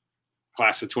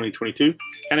class of 2022.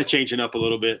 Kind of changing up a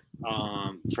little bit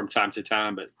from time to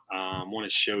time, but I want to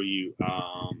show you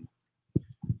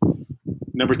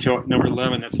number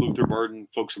 11. That's Luther Burden.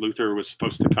 Folks, Luther was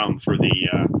supposed to come for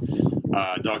the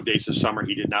Dog Days of Summer.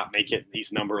 He did not make it.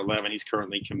 He's number 11. He's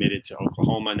currently committed to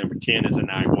Oklahoma. Number 10 is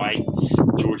Anai White.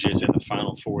 Georgia is in the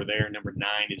Final Four there. Number 9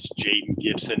 is Jaden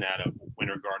Gibson out of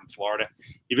Winter Garden, Florida.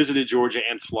 He visited Georgia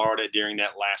and Florida during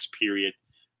that last period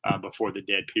before the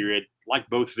dead period. Like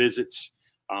both visits,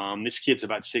 this kid's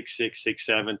about 6'6",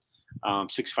 6'7",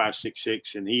 6'5",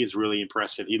 6'6", and he is really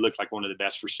impressive. He looked like one of the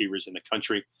best receivers in the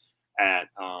country at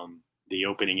the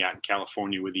opening out in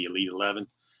California with the Elite 11.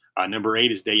 Number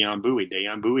 8 is Dayon Bowie.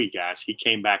 Dayon Bowie, guys, he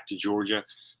came back to Georgia,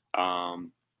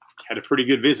 had a pretty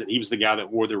good visit. He was the guy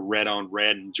that wore the red on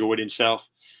red and enjoyed himself.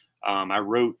 I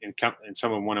wrote in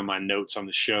some of one of my notes on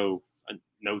the show,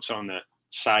 notes on the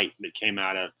site that came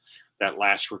out of that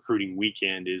last recruiting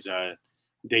weekend is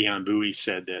Dayon Bowie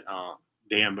said that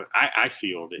I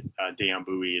feel that Dayon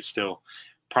Bowie is still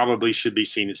probably should be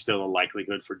seen as still a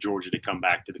likelihood for Georgia to come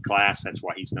back to the class. That's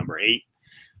why he's number 8.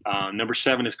 Number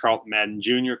 7 is Carlton Madden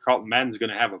Jr. Carlton Madden's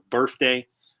going to have a birthday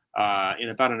in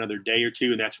about another day or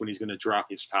two, and that's when he's going to drop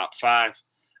his top 5.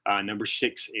 Number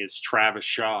 6 is Travis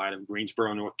Shaw out of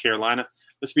Greensboro, North Carolina.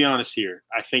 Let's be honest here.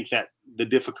 I think that the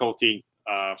difficulty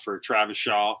for Travis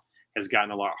Shaw has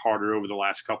gotten a lot harder over the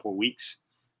last couple of weeks.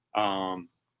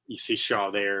 You see Shaw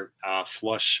there,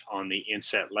 flush on the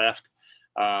inset left.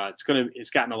 It's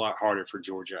gotten a lot harder for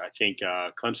Georgia. I think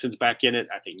Clemson's back in it.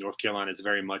 I think North Carolina is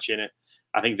very much in it.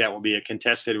 I think that will be a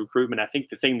contested recruitment. I think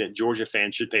the thing that Georgia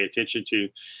fans should pay attention to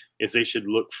is they should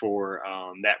look for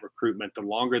that recruitment. The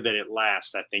longer that it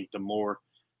lasts, I think the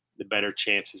better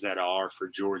chances that are for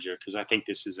Georgia, because I think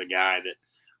this is a guy that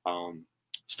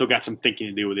still got some thinking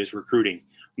to do with his recruiting.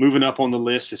 Moving up on the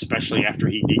list, especially after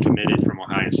he decommitted from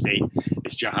Ohio State,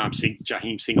 is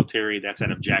Jaheim Singletary. That's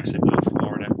out of Jacksonville,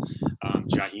 Florida.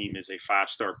 Jaheim is a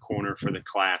 5-star corner for the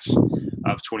class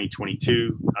of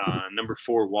 2022. Number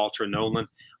 4, Walter Nolan.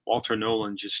 Walter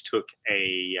Nolan just took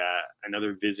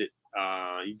another visit.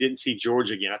 He didn't see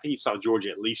Georgia again. I think he saw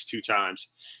Georgia at least 2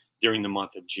 times during the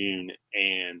month of June,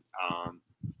 and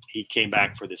he came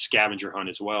back for the scavenger hunt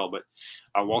as well. But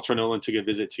Walter Nolan took a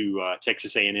visit to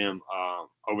Texas A&M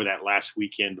over that last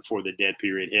weekend before the dead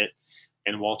period hit.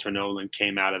 And Walter Nolan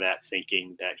came out of that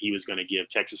thinking that he was going to give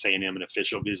Texas A&M an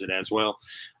official visit as well.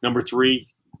 Number 3,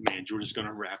 man, Georgia's going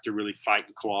to have to really fight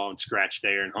and claw and scratch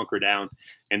there and hunker down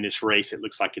in this race. It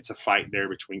looks like it's a fight there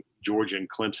between Georgia and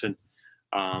Clemson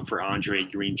for Andre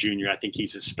Green Jr. I think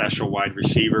he's a special wide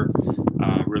receiver,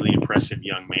 really impressive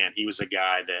young man. He was a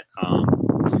guy that I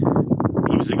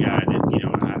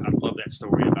love that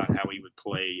story about how he would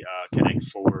play Connect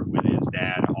 4 with his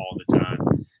dad all the time.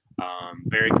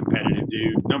 Very competitive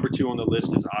dude. Number 2 on the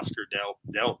list is Oscar Delp.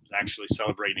 Delp is actually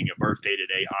celebrating a birthday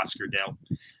today. Oscar Delp,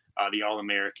 the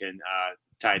All-American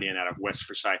tight end out of West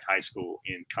Forsyth High School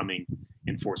in coming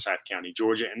in Forsyth County,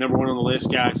 Georgia. And number 1 on the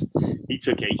list, guys, he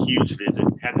took a huge visit,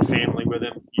 had the family with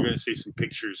him. You're going to see some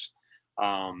pictures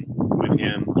with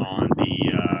him on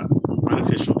the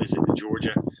unofficial visit to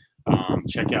Georgia.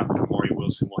 Check out Kamari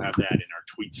Wilson. We'll have that in our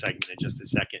tweet segment in just a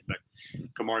second. But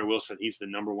Kamari Wilson, he's the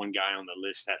number 1 guy on the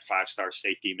list, that 5-star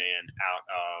safety man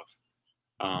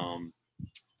out of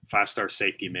 5-star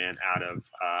safety man out of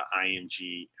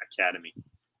IMG Academy.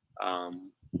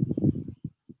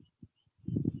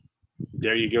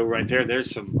 There you go, right there.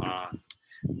 There's some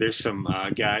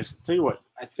guys. I'll tell you what,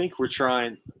 I think we're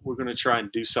going to try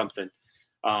and do something.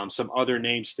 Some other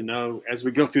names to know. As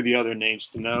we go through the other names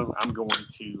to know, I'm going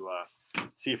to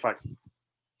see if I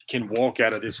can walk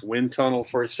out of this wind tunnel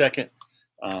for a second.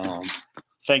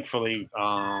 Thankfully,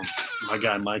 my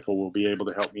guy Michael will be able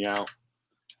to help me out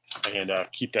and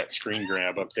keep that screen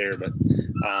grab up there. But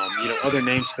other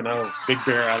names to know: Big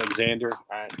Bear Alexander.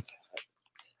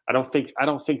 I don't think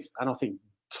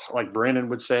like Brandon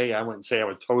would say. I wouldn't say I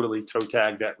would totally toe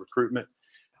tag that recruitment.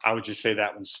 I would just say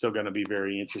that one's still going to be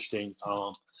very interesting.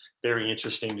 Very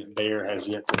interesting that Bear has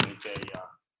yet to make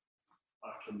a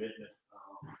commitment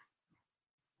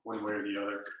one way or the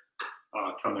other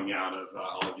coming out of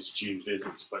all of his June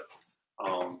visits. But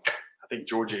I think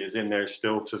Georgia is in there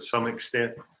still to some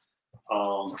extent.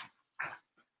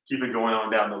 Keep it going on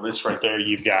down the list right there.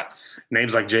 You've got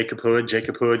names like Jacob Hood.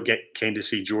 Jacob Hood came to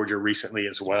see Georgia recently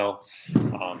as well.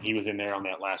 He was in there on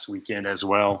that last weekend as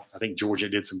well. I think Georgia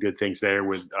did some good things there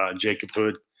with Jacob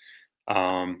Hood.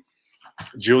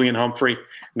 Julian Humphrey. I don't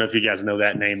know if you guys know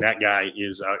that name. That guy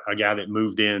is a guy that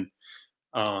moved in.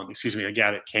 A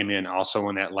guy that came in also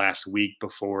in that last week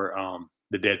before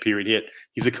the dead period hit.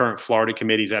 He's the current Florida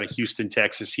commit. He's out of Houston,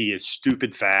 Texas. He is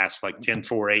stupid fast, like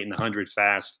 10.48 and 100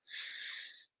 fast.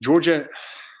 Georgia,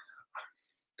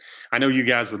 I know you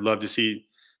guys would love to see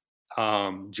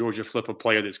Georgia flip a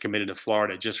player that's committed to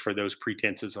Florida just for those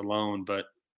pretenses alone, but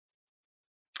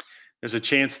there's a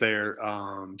chance there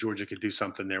Georgia could do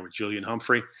something there with Julian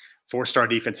Humphrey. 4-star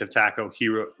defensive tackle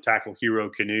Hero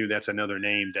Canoe. That's another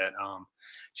name that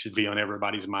should be on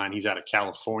everybody's mind. He's out of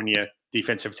California.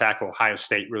 Defensive tackle, Ohio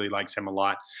State really likes him a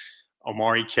lot.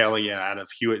 Omari Kelly out of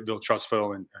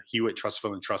Trussville,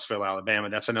 Alabama.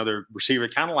 That's another receiver,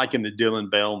 kind of like in the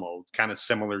Dylan Bell mold, kind of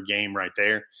similar game right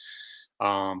there.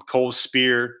 Cole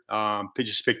Spear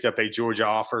just picked up a Georgia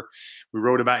offer. We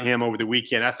wrote about him over the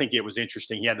weekend. I think it was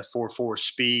interesting. He had the 4.4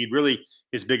 speed. Really,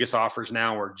 his biggest offers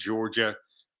now are Georgia.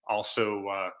 Also,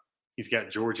 he's got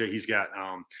Georgia. He's got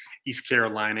East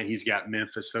Carolina. He's got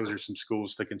Memphis. Those are some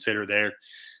schools to consider there.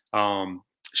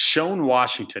 Sean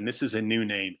Washington, this is a new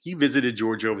name. He visited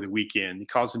Georgia over the weekend. He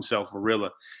calls himself Varilla.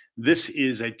 This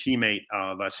is a teammate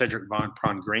of Cedric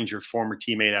Von Granger, former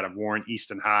teammate out of Warren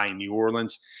Easton High in New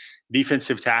Orleans.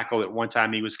 Defensive tackle. At one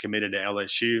time, he was committed to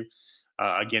LSU.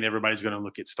 Again, everybody's going to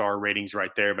look at star ratings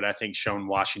right there, but I think Sean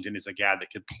Washington is a guy that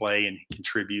could play and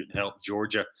contribute and help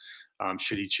Georgia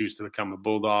should he choose to become a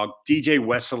Bulldog. DJ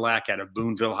Wesselak out of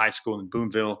Boonville High School in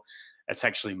Boonville. That's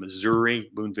actually Missouri,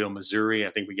 Boonville, Missouri.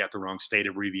 I think we got the wrong state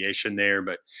abbreviation there,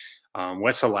 but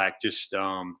Wesselak just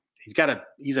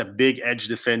he's a big edge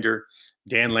defender.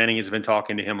 Dan Lanning has been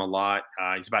talking to him a lot.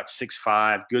 He's about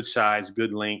 6'5", good size,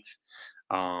 good length.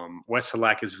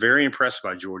 Wesselak is very impressed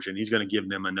by Georgia, and he's going to give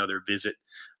them another visit.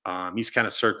 He's kind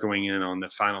of circling in on the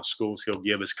final schools he'll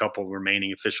give his couple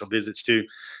remaining official visits to.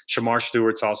 Shamar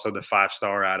Stewart's also the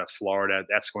 5-star out of Florida.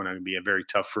 That's going to be a very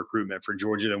tough recruitment for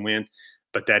Georgia to win,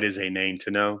 but that is a name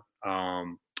to know.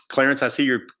 Clarence, I see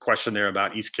your question there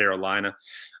about East Carolina.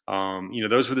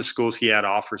 Those were the schools he had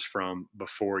offers from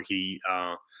before he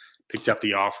picked up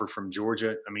the offer from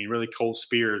Georgia. I mean, really, Cole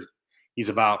Spear, he's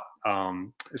about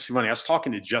it's funny. I was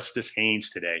talking to Justice Haynes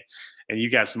today, and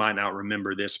you guys might not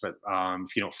remember this, but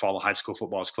if you don't follow high school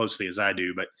football as closely as I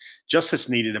do, but Justice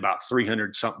needed about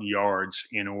 300-something yards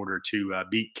in order to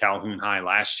beat Calhoun High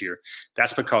last year.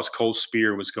 That's because Cole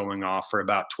Spear was going off for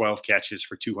about 12 catches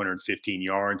for 215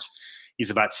 yards. He's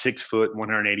about 6 foot,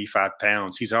 185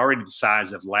 pounds. He's already the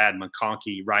size of Ladd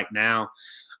McConkey right now,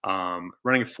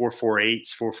 running 4.48s,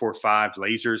 4.45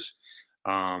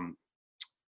 lasers.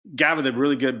 Guy with a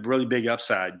really good, really big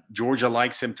upside. Georgia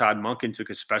likes him. Todd Monken took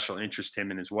a special interest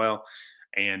in him as well.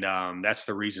 And that's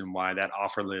the reason why that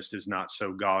offer list is not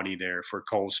so gaudy there for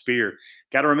Cole Spear.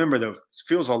 Got to remember, though, it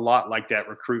feels a lot like that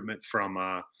recruitment from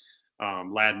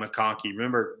Ladd McConkey.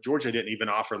 Remember, Georgia didn't even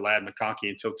offer Ladd McConkey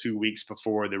until 2 weeks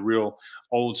before the real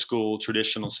old school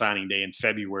traditional signing day in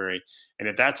February. And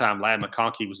at that time, Ladd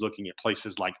McConkey was looking at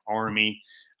places like Army,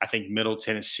 I think Middle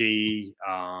Tennessee,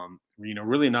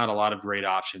 really not a lot of great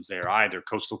options there either,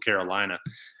 Coastal Carolina.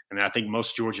 And I think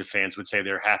most Georgia fans would say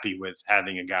they're happy with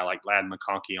having a guy like Ladd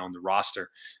McConkey on the roster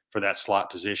for that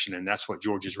slot position. And that's what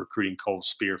Georgia's recruiting Cole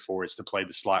Speer for, is to play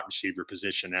the slot receiver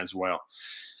position as well.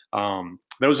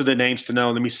 Those are the names to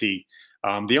know. Let me see.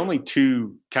 The only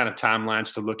two kind of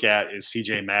timelines to look at is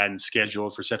CJ Madden's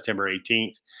scheduled for September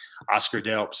 18th. Oscar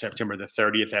Delp, September the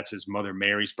 30th. That's his mother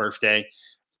Mary's birthday.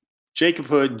 Jacob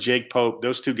Hood, Jake Pope,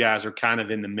 those two guys are kind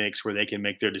of in the mix where they can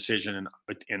make their decision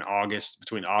in August,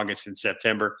 between August and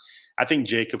September. I think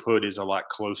Jacob Hood is a lot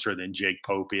closer than Jake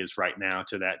Pope is right now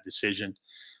to that decision.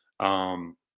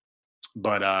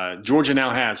 But Georgia now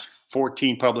has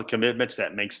 14 public commitments.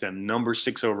 That makes them number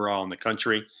 6 overall in the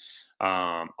country.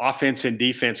 Offense and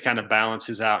defense kind of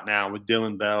balances out now with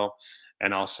Dylan Bell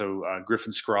and also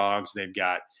Griffin Scroggs. They've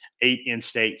got 8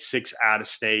 in-state, 6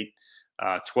 out-of-state.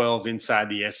 12 inside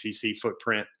the SEC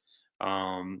footprint.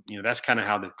 That's kind of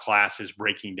how the class is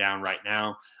breaking down right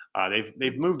now.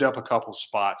 They've moved up a couple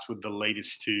spots with the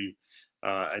latest 2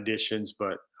 additions,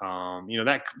 but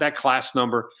that class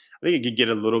number, I think it could get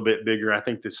a little bit bigger. I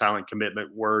think the silent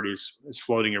commitment word is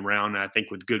floating around, I think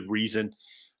with good reason.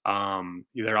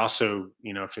 They're also,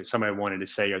 if somebody wanted to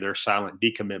say, are there silent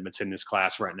decommitments in this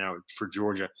class right now for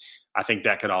Georgia? I think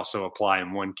that could also apply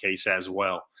in one case as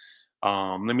well.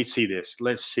 Let me see this.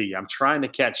 Let's see. I'm trying to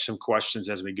catch some questions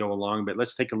as we go along, but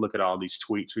let's take a look at all these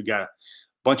tweets. We got a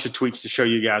bunch of tweets to show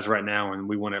you guys right now, and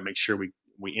we want to make sure we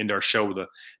end our show with a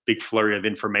big flurry of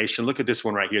information. Look at this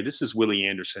one right here. This is Willie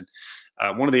Anderson,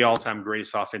 one of the all-time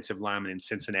greatest offensive linemen in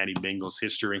Cincinnati Bengals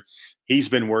history. He's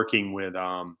been working with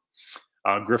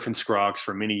Griffin Scroggs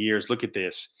for many years. Look at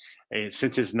this. And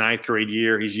since his 9th grade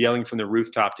year, he's yelling from the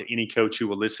rooftop to any coach who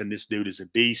will listen, this dude is a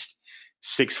beast.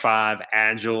 6'5",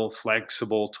 agile,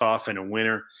 flexible, tough, and a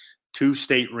winner. 2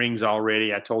 state rings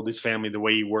already. I told his family the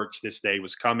way he works this day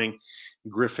was coming.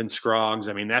 Griffin Scroggs,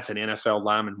 that's an NFL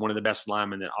lineman, one of the best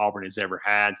linemen that Auburn has ever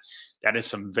had. That is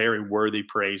some very worthy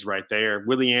praise right there.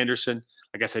 Willie Anderson,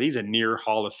 like I said, he's a near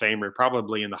Hall of Famer,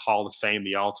 probably in the Hall of Fame,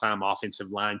 the all-time offensive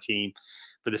line team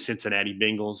for the Cincinnati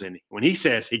Bengals. And when he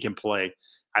says he can play,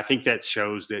 I think that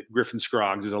shows that Griffin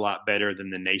Scroggs is a lot better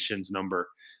than the nation's number,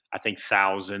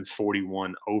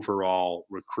 1,041 overall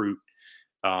recruit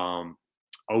in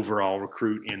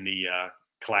the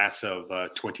class of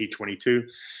 2022.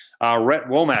 Rhett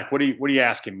Womack, what are you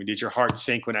asking me? Did your heart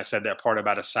sink when I said that part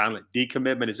about a silent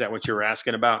decommitment? Is that what you were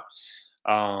asking about?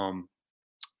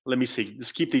 Let me see.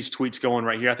 Let's keep these tweets going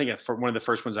right here. I think one of the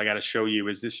first ones I got to show you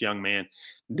is this young man,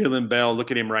 Dylan Bell.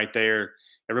 Look at him right there.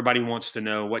 Everybody wants to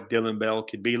know what Dylan Bell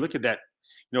could be. Look at that.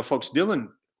 Folks, Dylan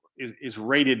is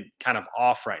rated kind of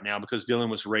off right now because Dylan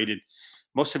was rated.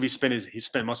 He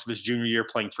spent most of his junior year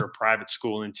playing for a private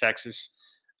school in Texas.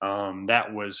 And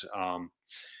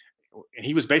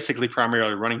he was basically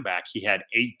primarily running back. He had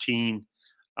 18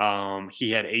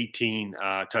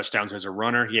 touchdowns as a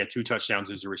runner. He had 2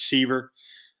 touchdowns as a receiver.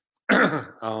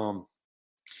 And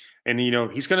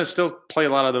he's going to still play a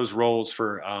lot of those roles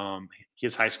for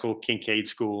his high school, Kincaid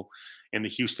School, in the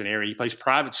Houston area. He plays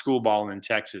private school ball in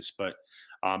Texas, but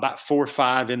about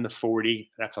 4.5 in the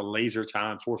 40. That's a laser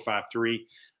time, 4.53.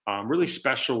 Really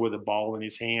special with a ball in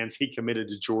his hands. He committed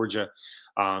to Georgia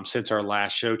since our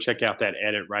last show. Check out that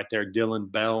edit right there,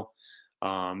 Dylan Bell.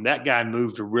 That guy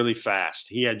moved really fast.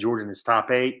 He had Georgia in his top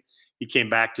 8. He came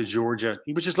back to Georgia.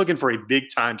 He was just looking for a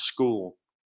big-time school.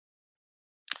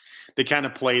 They kind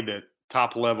of played the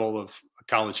top level of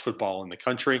college football in the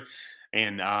country.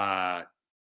 And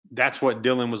that's what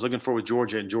Dylan was looking for with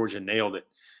Georgia, and Georgia nailed it.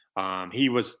 He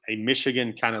was a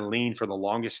Michigan kind of lean for the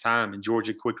longest time, and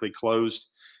Georgia quickly closed.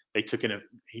 He took an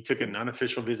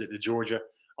unofficial visit to Georgia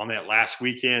on that last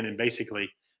weekend, and basically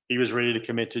he was ready to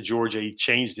commit to Georgia. He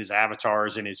changed his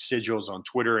avatars and his sigils on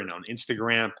Twitter and on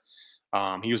Instagram.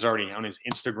 He was already on his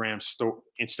Instagram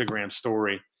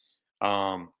story.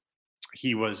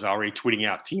 He was already tweeting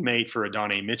out teammate for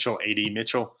Adonai Mitchell, A.D.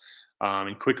 Mitchell,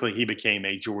 and quickly he became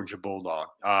a Georgia Bulldog.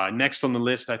 Next on the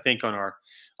list, I think on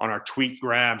our tweet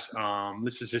grabs,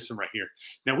 this is this one right here.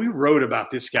 Now, we wrote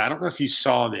about this guy. I don't know if you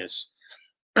saw this.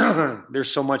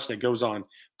 There's so much that goes on.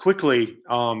 Quickly,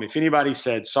 if anybody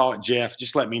saw it, Jeff,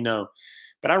 just let me know.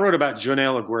 But I wrote about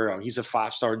Jonel Aguero. He's a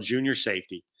 5-star junior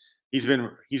safety. He's been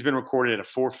recorded at a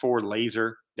 4.4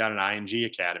 laser down at IMG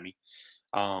Academy.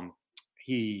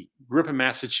 He grew up in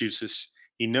Massachusetts.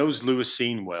 He knows Lewis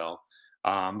Seen well.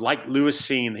 Like Lewis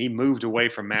Seen, he moved away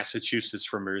from Massachusetts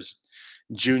from his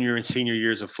junior and senior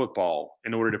years of football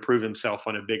in order to prove himself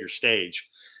on a bigger stage.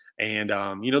 And,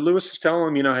 Lewis is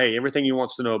telling him, hey, everything he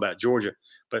wants to know about Georgia.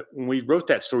 But when we wrote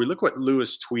that story, look what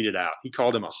Lewis tweeted out. He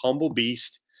called him a humble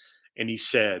beast. And he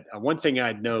said, one thing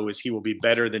I'd know is he will be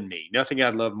better than me. Nothing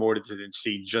I'd love more than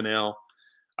see Jonel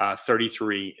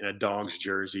 33 in a Dogs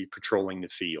jersey patrolling the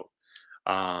field.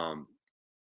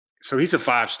 So he's a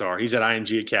 5-star. He's at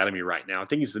IMG Academy right now. I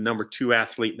think he's the number 2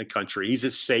 athlete in the country. He's a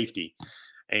safety.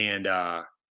 And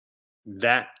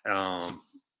that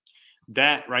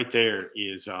right there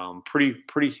is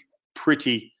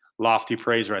pretty lofty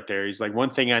praise right there. He's like, one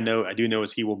thing I do know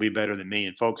is he will be better than me.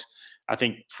 And folks, I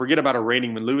think forget about a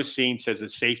rating. When Lewis Seen says a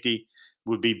safety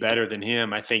would be better than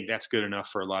him, I think that's good enough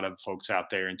for a lot of folks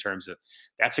out there in terms of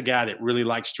that's a guy that really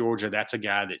likes Georgia. That's a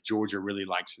guy that Georgia really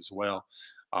likes as well.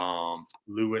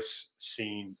 Lewis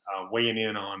Seen weighing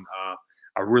in on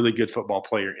a really good football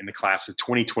player in the class of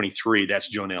 2023.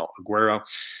 That's Jonell Aguero.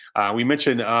 We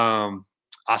mentioned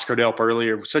Oscar Delp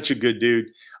earlier. Such a good dude.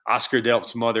 Oscar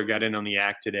Delp's mother got in on the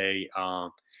act today.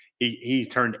 He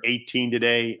turned 18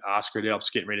 today. Oscar Delp's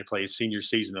getting ready to play his senior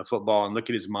season of football. And look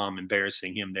at his mom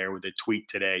embarrassing him there with a tweet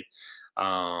today.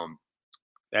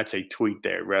 That's a tweet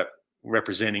there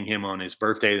representing him on his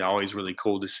birthday. Always really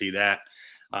cool to see that.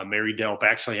 Mary Delp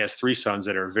actually has 3 sons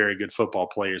that are very good football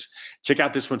players. Check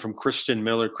out this one from Christian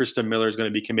Miller. Christian Miller is going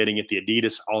to be committing at the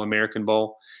Adidas All-American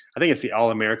Bowl. I think it's the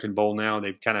All-American Bowl now.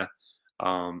 They've kind of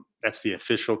that's the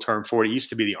official term for it. It used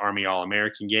to be the Army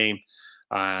All-American game.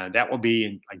 That will be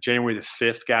in like January the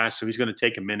 5th, guys. So he's going to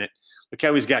take a minute. Look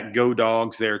how he's got Go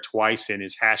Dogs there twice in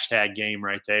his hashtag game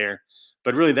right there.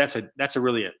 But really, that's a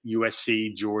really a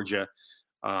USC, Georgia,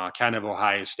 kind of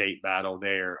Ohio State battle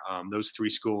there. Those 3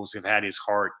 schools have had his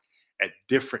heart at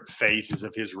different phases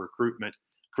of his recruitment.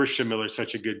 Christian Miller is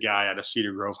such a good guy out of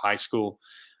Cedar Grove High School.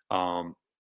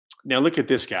 Now look at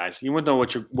this, guys. You want to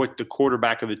know what the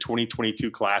quarterback of the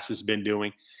 2022 class has been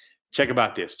doing? Check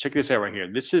about this. Check this out right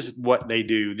here. This is what they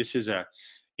do. This is a,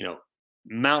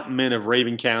 Mountain Men of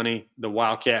Raven County. The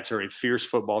Wildcats are a fierce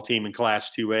football team in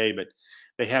Class 2A, but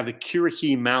they have the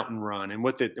Currahee Mountain Run. And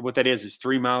what that is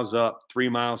 3 miles up, 3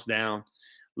 miles down.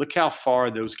 Look how far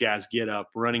those guys get up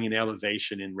running in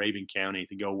elevation in Raven County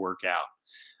to go work out.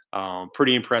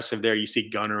 Pretty impressive there. You see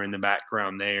Gunner in the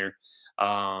background there.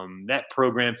 That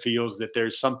program feels that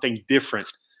there's something different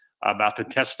about the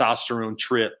testosterone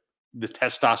drip,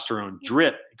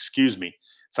 excuse me.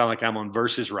 Sound like I'm on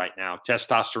Versus right now.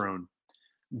 Testosterone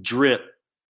drip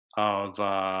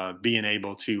of being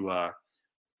able to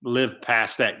live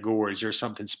past that gorge. There's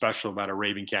something special about a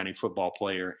Raven County football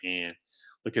player. And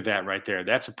look at that right there.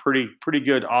 That's a pretty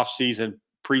good off-season,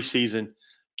 preseason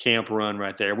camp run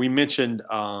right there. We mentioned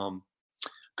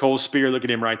Cole Spear. Look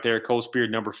at him right there. Cole Spear,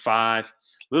 number 5. A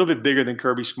little bit bigger than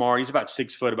Kirby Smart. He's about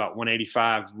 6 foot, about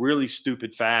 185. Really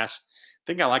stupid fast.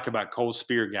 Thing I like about Cole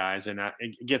Spear, guys, and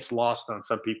it gets lost on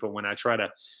some people when I try to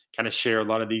kind of share a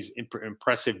lot of these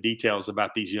impressive details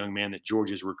about these young men that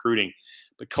Georgia's recruiting.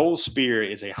 But Cole Spear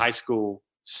is a high school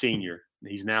senior.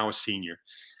 He's now a senior,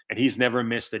 and he's never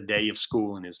missed a day of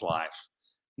school in his life.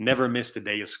 Never missed a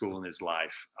day of school in his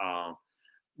life.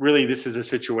 Really, this is a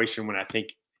situation when I think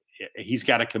he's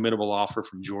got a committable offer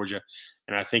from Georgia,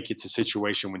 and I think it's a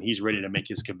situation when he's ready to make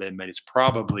his commitment. It's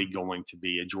probably going to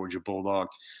be a Georgia Bulldog.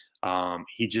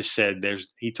 He just said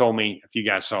he told me, if you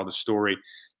guys saw the story,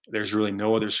 there's really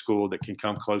no other school that can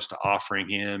come close to offering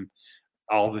him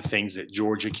all the things that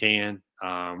Georgia can.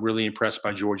 Really impressed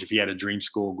by Georgia. If he had a dream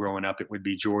school growing up, it would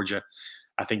be Georgia.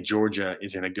 I think Georgia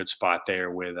is in a good spot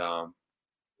there with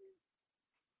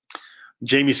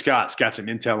Jamie Scott's got some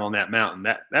intel on that mountain.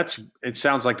 It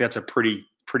sounds like that's a pretty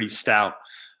stout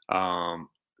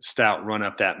run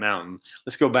up that mountain.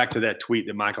 Let's go back to that tweet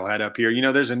that Michael had up here.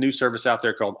 There's a new service out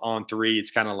there called On3. It's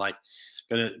kind of like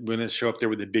going to show up there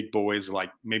with the big boys,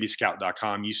 like maybe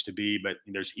Scout.com used to be, but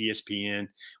there's ESPN,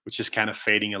 which is kind of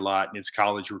fading a lot in its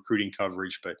college recruiting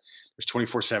coverage. But there's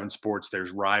 24/7 Sports.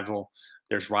 There's Rivals,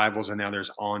 and now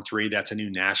there's On3. That's a new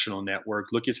national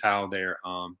network. Look at how they're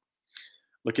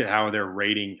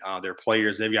rating their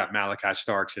players. They've got Malachi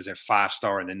Starks as a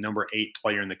 5-star and the number 8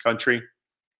 player in the country.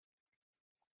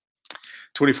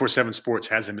 24/7 Sports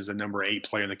has him as the number 8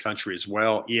 player in the country as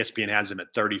well. ESPN has him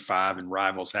at 35 and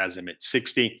Rivals has him at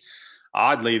 60.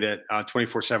 Oddly, that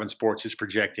 24/7 Sports is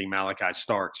projecting Malachi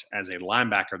Starks as a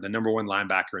linebacker, the number 1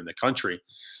 linebacker in the country.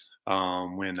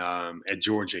 When at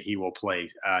Georgia, he will play.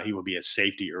 He will be a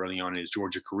safety early on in his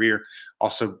Georgia career.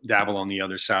 Also dabble on the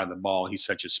other side of the ball. He's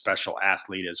such a special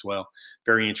athlete as well.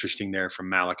 Very interesting there from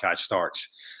Malachi Starks.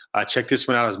 Check this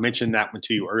one out. I was mentioning that one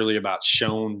to you earlier about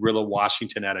Shone Rilla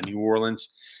Washington out of New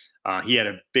Orleans. He had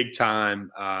a big time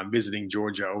visiting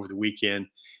Georgia over the weekend.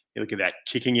 You look at that,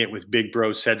 kicking it with big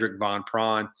bro Cedric Von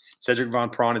Prawn. Cedric Von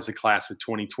Prawn is the class of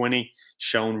 2020.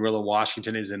 Shone Rilla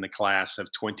Washington is in the class of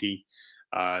 2021.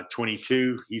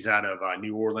 22. He's out of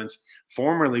New Orleans.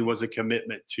 Formerly was a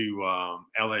commitment to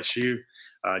LSU.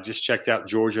 Just checked out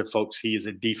Georgia, folks. He is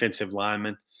a defensive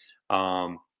lineman.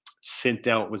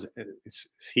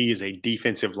 He is a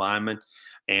defensive lineman,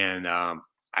 and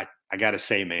I got to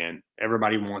say, man,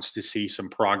 everybody wants to see some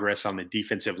progress on the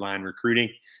defensive line recruiting.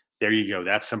 There you go.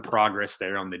 That's some progress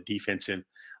there on the defensive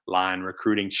line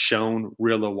recruiting. Shown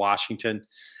Rilla Washington.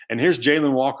 And here's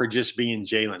Jalen Walker just being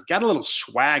Jalen. Got a little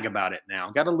swag about it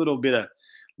now. Got a little bit of,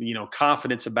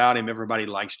 confidence about him. Everybody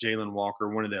likes Jalen Walker,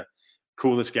 one of the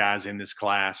coolest guys in this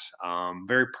class.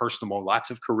 Very personable,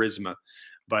 lots of charisma.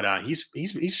 But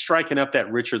he's striking up that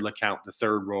Richard LeCounte III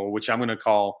role, which I'm going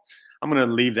to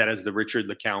leave that as the Richard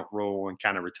LeCounte role and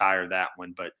kind of retire that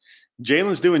one. But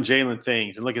Jalen's doing Jalen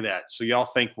things. And look at that. So y'all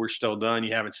think we're still done.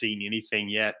 You haven't seen anything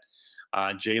yet.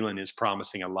 Jalen is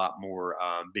promising a lot more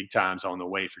big times on the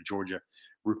way for Georgia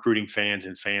recruiting fans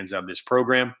and fans of this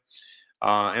program.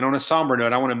 And on a somber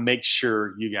note, I want to make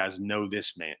sure you guys know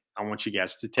this man. I want you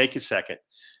guys to take a second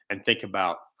and think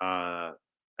about a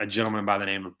gentleman by the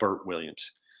name of Burt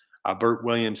Williams. Burt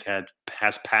Williams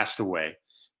has passed away.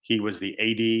 He was the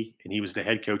AD and he was the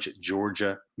head coach at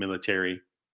Georgia Military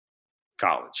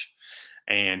College.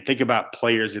 And think about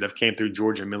players that have came through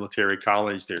Georgia Military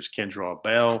College. There's Kendra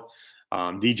Bell,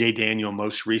 DJ Daniel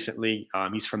most recently.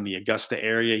 He's from the Augusta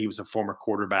area. He was a former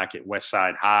quarterback at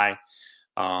Westside High.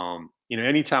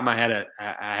 Anytime I had and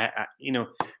I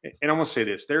want to say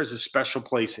this, there's a special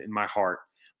place in my heart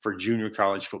for junior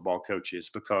college football coaches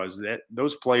because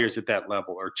those players at that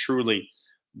level are truly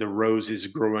the roses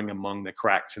growing among the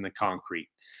cracks in the concrete.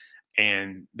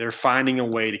 And they're finding a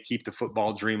way to keep the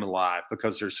football dream alive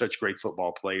because they're such great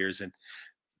football players. And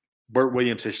Burt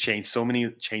Williams has changed so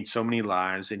many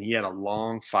lives, and he had a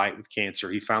long fight with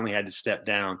cancer. He finally had to step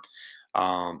down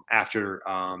after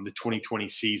the 2020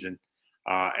 season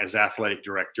as athletic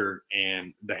director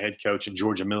and the head coach in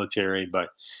Georgia Military. But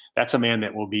that's a man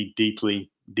that will be deeply,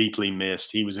 deeply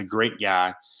missed. He was a great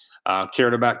guy,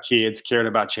 cared about kids, cared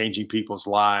about changing people's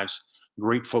lives.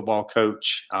 Great football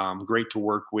coach, great to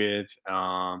work with.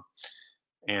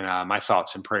 And my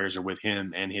thoughts and prayers are with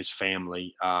him and his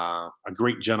family. A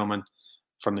great gentleman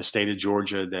from the state of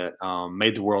Georgia that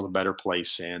made the world a better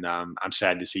place. And I'm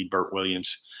sad to see Burt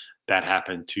Williams. That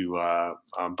happened to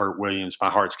Burt Williams. My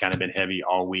heart's kind of been heavy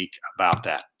all week about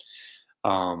that.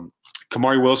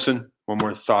 Kamari Wilson, one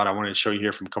more thought I wanted to show you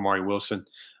here from Kamari Wilson.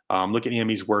 Look at him.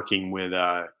 He's working with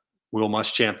Will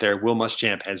Muschamp there. Will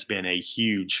Muschamp has been a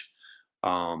huge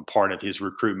part of his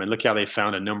recruitment. Look how they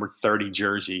found a number 30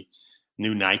 jersey,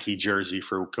 new Nike jersey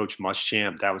for Coach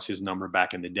Muschamp. That was his number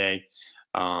back in the day.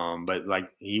 But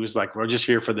he was like, we're just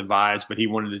here for the vibes, but he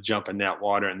wanted to jump in that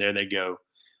water, and there they go,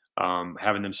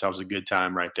 having themselves a good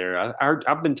time right there.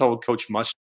 I've been told Coach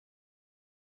Muschamp.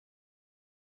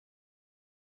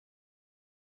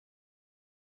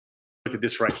 Look at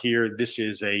this right here. This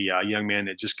is a young man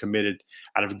that just committed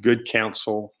out of good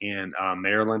counsel in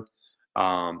Maryland.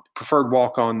 Preferred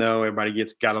walk-on though. Everybody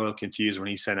got a little confused when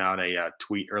he sent out a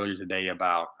tweet earlier today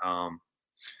about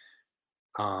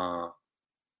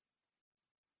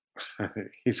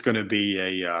he's going to be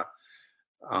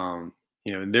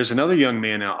there's another young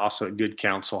man also at Good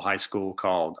Counsel High School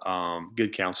called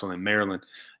Good Counsel in Maryland.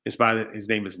 His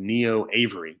name is Neo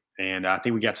Avery. And I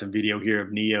think we got some video here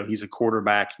of Neo. He's a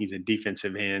quarterback. He's a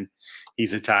defensive end.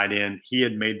 He's a tight end. He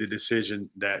had made the decision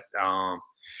that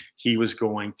he was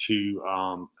going to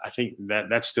I think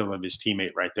that's still of his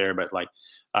teammate right there. But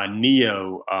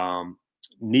Neo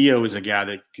is a guy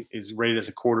that is rated as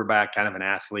a quarterback, kind of an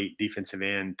athlete, defensive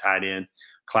end, tight end,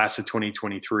 class of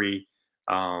 2023.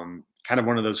 Kind of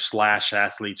one of those slash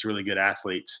athletes, really good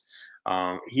athletes.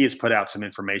 He has put out some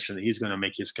information that he's going to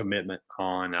make his commitment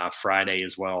on Friday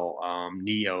as well.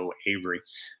 Neo Avery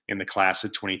in the class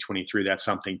of 2023. That's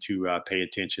something to pay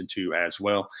attention to as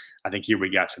well. I think here we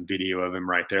got some video of him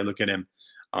right there. Look at him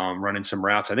running some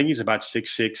routes. I think he's about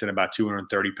 6'6" and about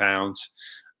 230 pounds.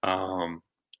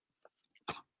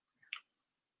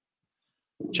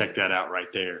 Check that out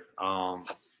right there.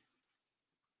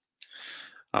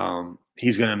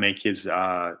 He's going to make his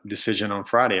decision on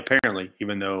Friday, apparently,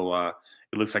 even though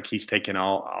it looks like he's taken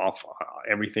off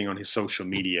everything on his social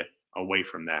media away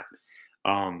from that.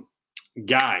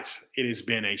 Guys, it has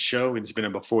been a show. It's been a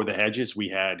Before the Hedges. We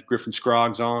had Griffin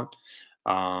Scroggs on.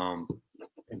 And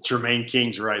Jermaine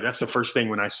King's right. That's the first thing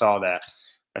when I saw that.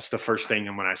 That's the first thing.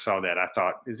 And when I saw that, I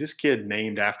thought, is this kid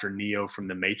named after Neo from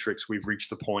The Matrix? We've reached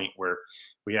the point where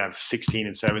we have 16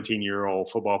 and 17-year-old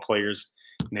football players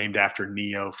named after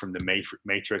Neo from The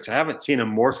Matrix. I haven't seen a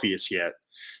Morpheus yet.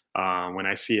 When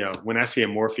I see a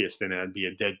Morpheus, then it'd be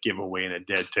a dead giveaway and a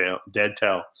dead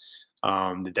tell.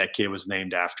 that kid was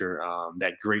named after.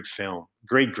 That great film,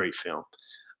 great film.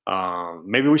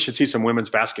 Maybe we should see some women's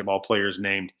basketball players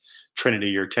named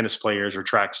Trinity, or tennis players, or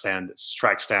track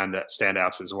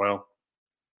standouts as well.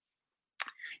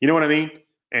 You know what I mean?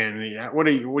 And what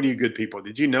are you good people?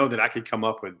 Did you know that I could come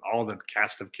up with all the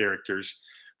cast of characters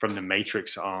from the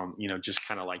Matrix? Just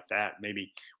kind of like that.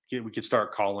 Maybe we could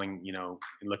start calling, and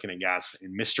looking at guys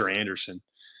and Mr. Anderson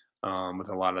with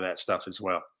a lot of that stuff as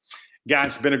well.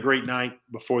 Guys, it's been a great night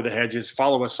before the Hedges.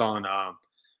 Follow us on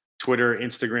Twitter,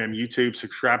 Instagram, YouTube.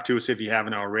 Subscribe to us if you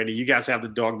haven't already. You guys have the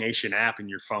Dog Nation app in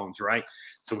your phones, right?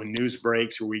 So when news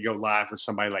breaks or we go live with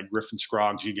somebody like Griffin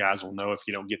Scroggs, you guys will know if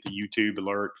you don't get the YouTube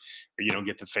alert or you don't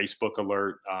get the Facebook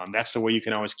alert. That's the way you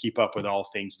can always keep up with all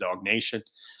things Dog Nation.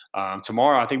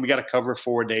 Tomorrow, I think we got to cover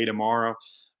 4-day tomorrow.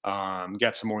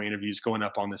 Got some more interviews going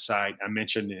up on the site. I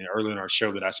mentioned earlier in our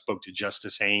show that I spoke to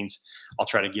Justice Haynes. I'll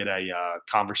try to get a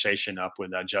conversation up with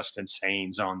Justice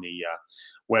Haynes on the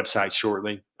website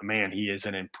shortly. Man, he is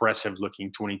an impressive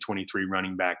looking 2023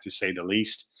 running back, to say the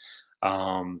least.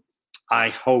 I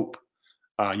hope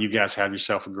you guys have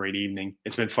yourself a great evening.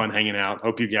 It's been fun hanging out.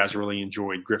 Hope you guys really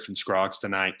enjoyed Griffin Scroggs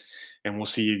tonight, and we'll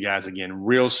see you guys again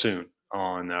real soon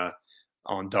on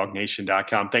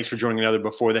DogNation.com. Thanks for joining another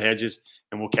Before the Hedges,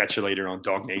 and we'll catch you later on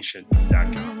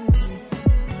DogNation.com.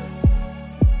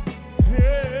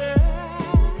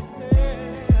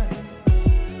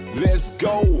 Let's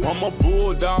go, I'm a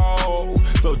bulldog.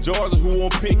 So Georgia, who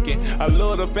I'm picking. I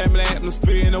love the family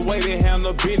atmosphere and the way they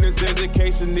handle business.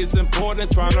 Education is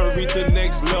important, trying to reach the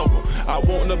next level. I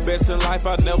want the best in life,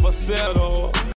 I never settle.